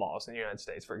laws in the United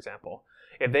States, for example.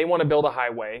 If they want to build a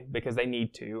highway because they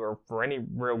need to, or for any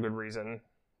real good reason,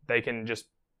 they can just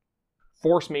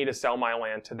force me to sell my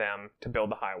land to them to build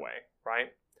the highway, right?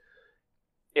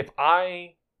 If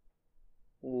I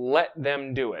let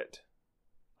them do it,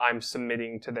 I'm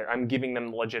giving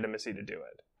them the legitimacy to do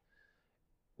it.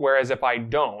 Whereas if I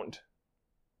don't,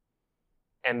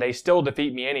 and they still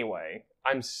defeat me anyway,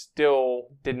 I'm still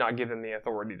did not give them the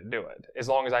authority to do it, as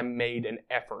long as I made an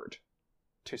effort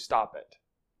to stop it,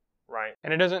 right?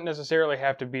 And it doesn't necessarily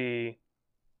have to be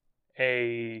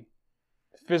a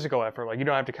physical effort. Like, you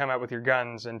don't have to come out with your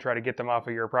guns and try to get them off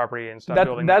of your property and stop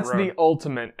building the road. That's the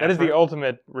ultimate That is the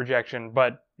ultimate rejection.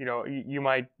 But you know, you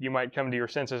might come to your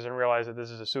senses and realize that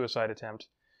this is a suicide attempt.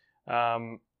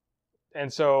 And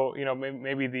so, you know,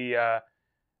 maybe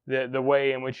the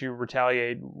way in which you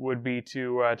retaliate would be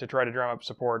to try to drum up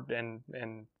support and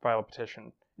file a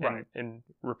petition and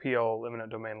repeal eminent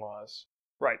domain laws.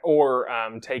 Right, or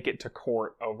take it to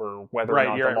court over whether or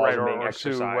not the laws are being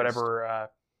exercised. Sue whatever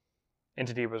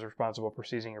entity was responsible for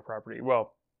seizing your property.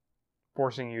 Well,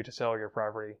 forcing you to sell your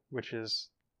property, which is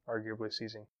arguably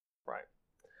seizing. Right.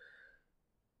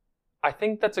 I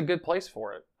think that's a good place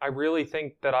for it. I really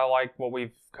think that I like what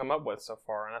we've come up with so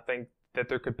far, and I think that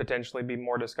there could potentially be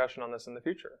more discussion on this in the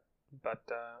future. But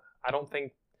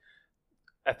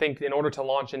I think in order to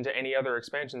launch into any other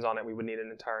expansions on it, we would need an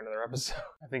entire another episode.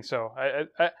 I think so.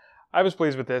 I was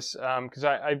pleased with this because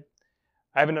I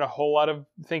haven't done a whole lot of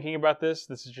thinking about this.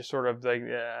 This is just sort of like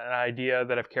an idea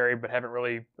that I've carried but haven't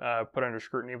really put under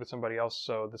scrutiny with somebody else.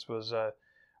 So this was a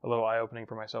little eye-opening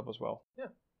for myself as well. Yeah.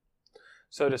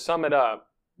 So to sum it up,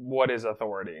 what is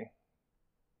authority,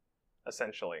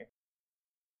 essentially?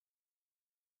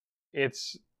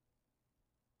 It's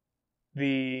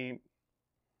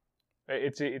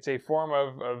a form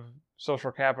of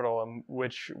social capital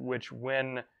which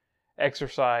when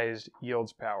exercised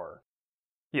yields power.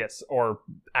 Yes, or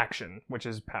action, which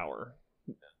is power.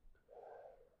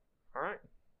 All right.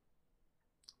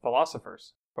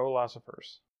 Philosophers.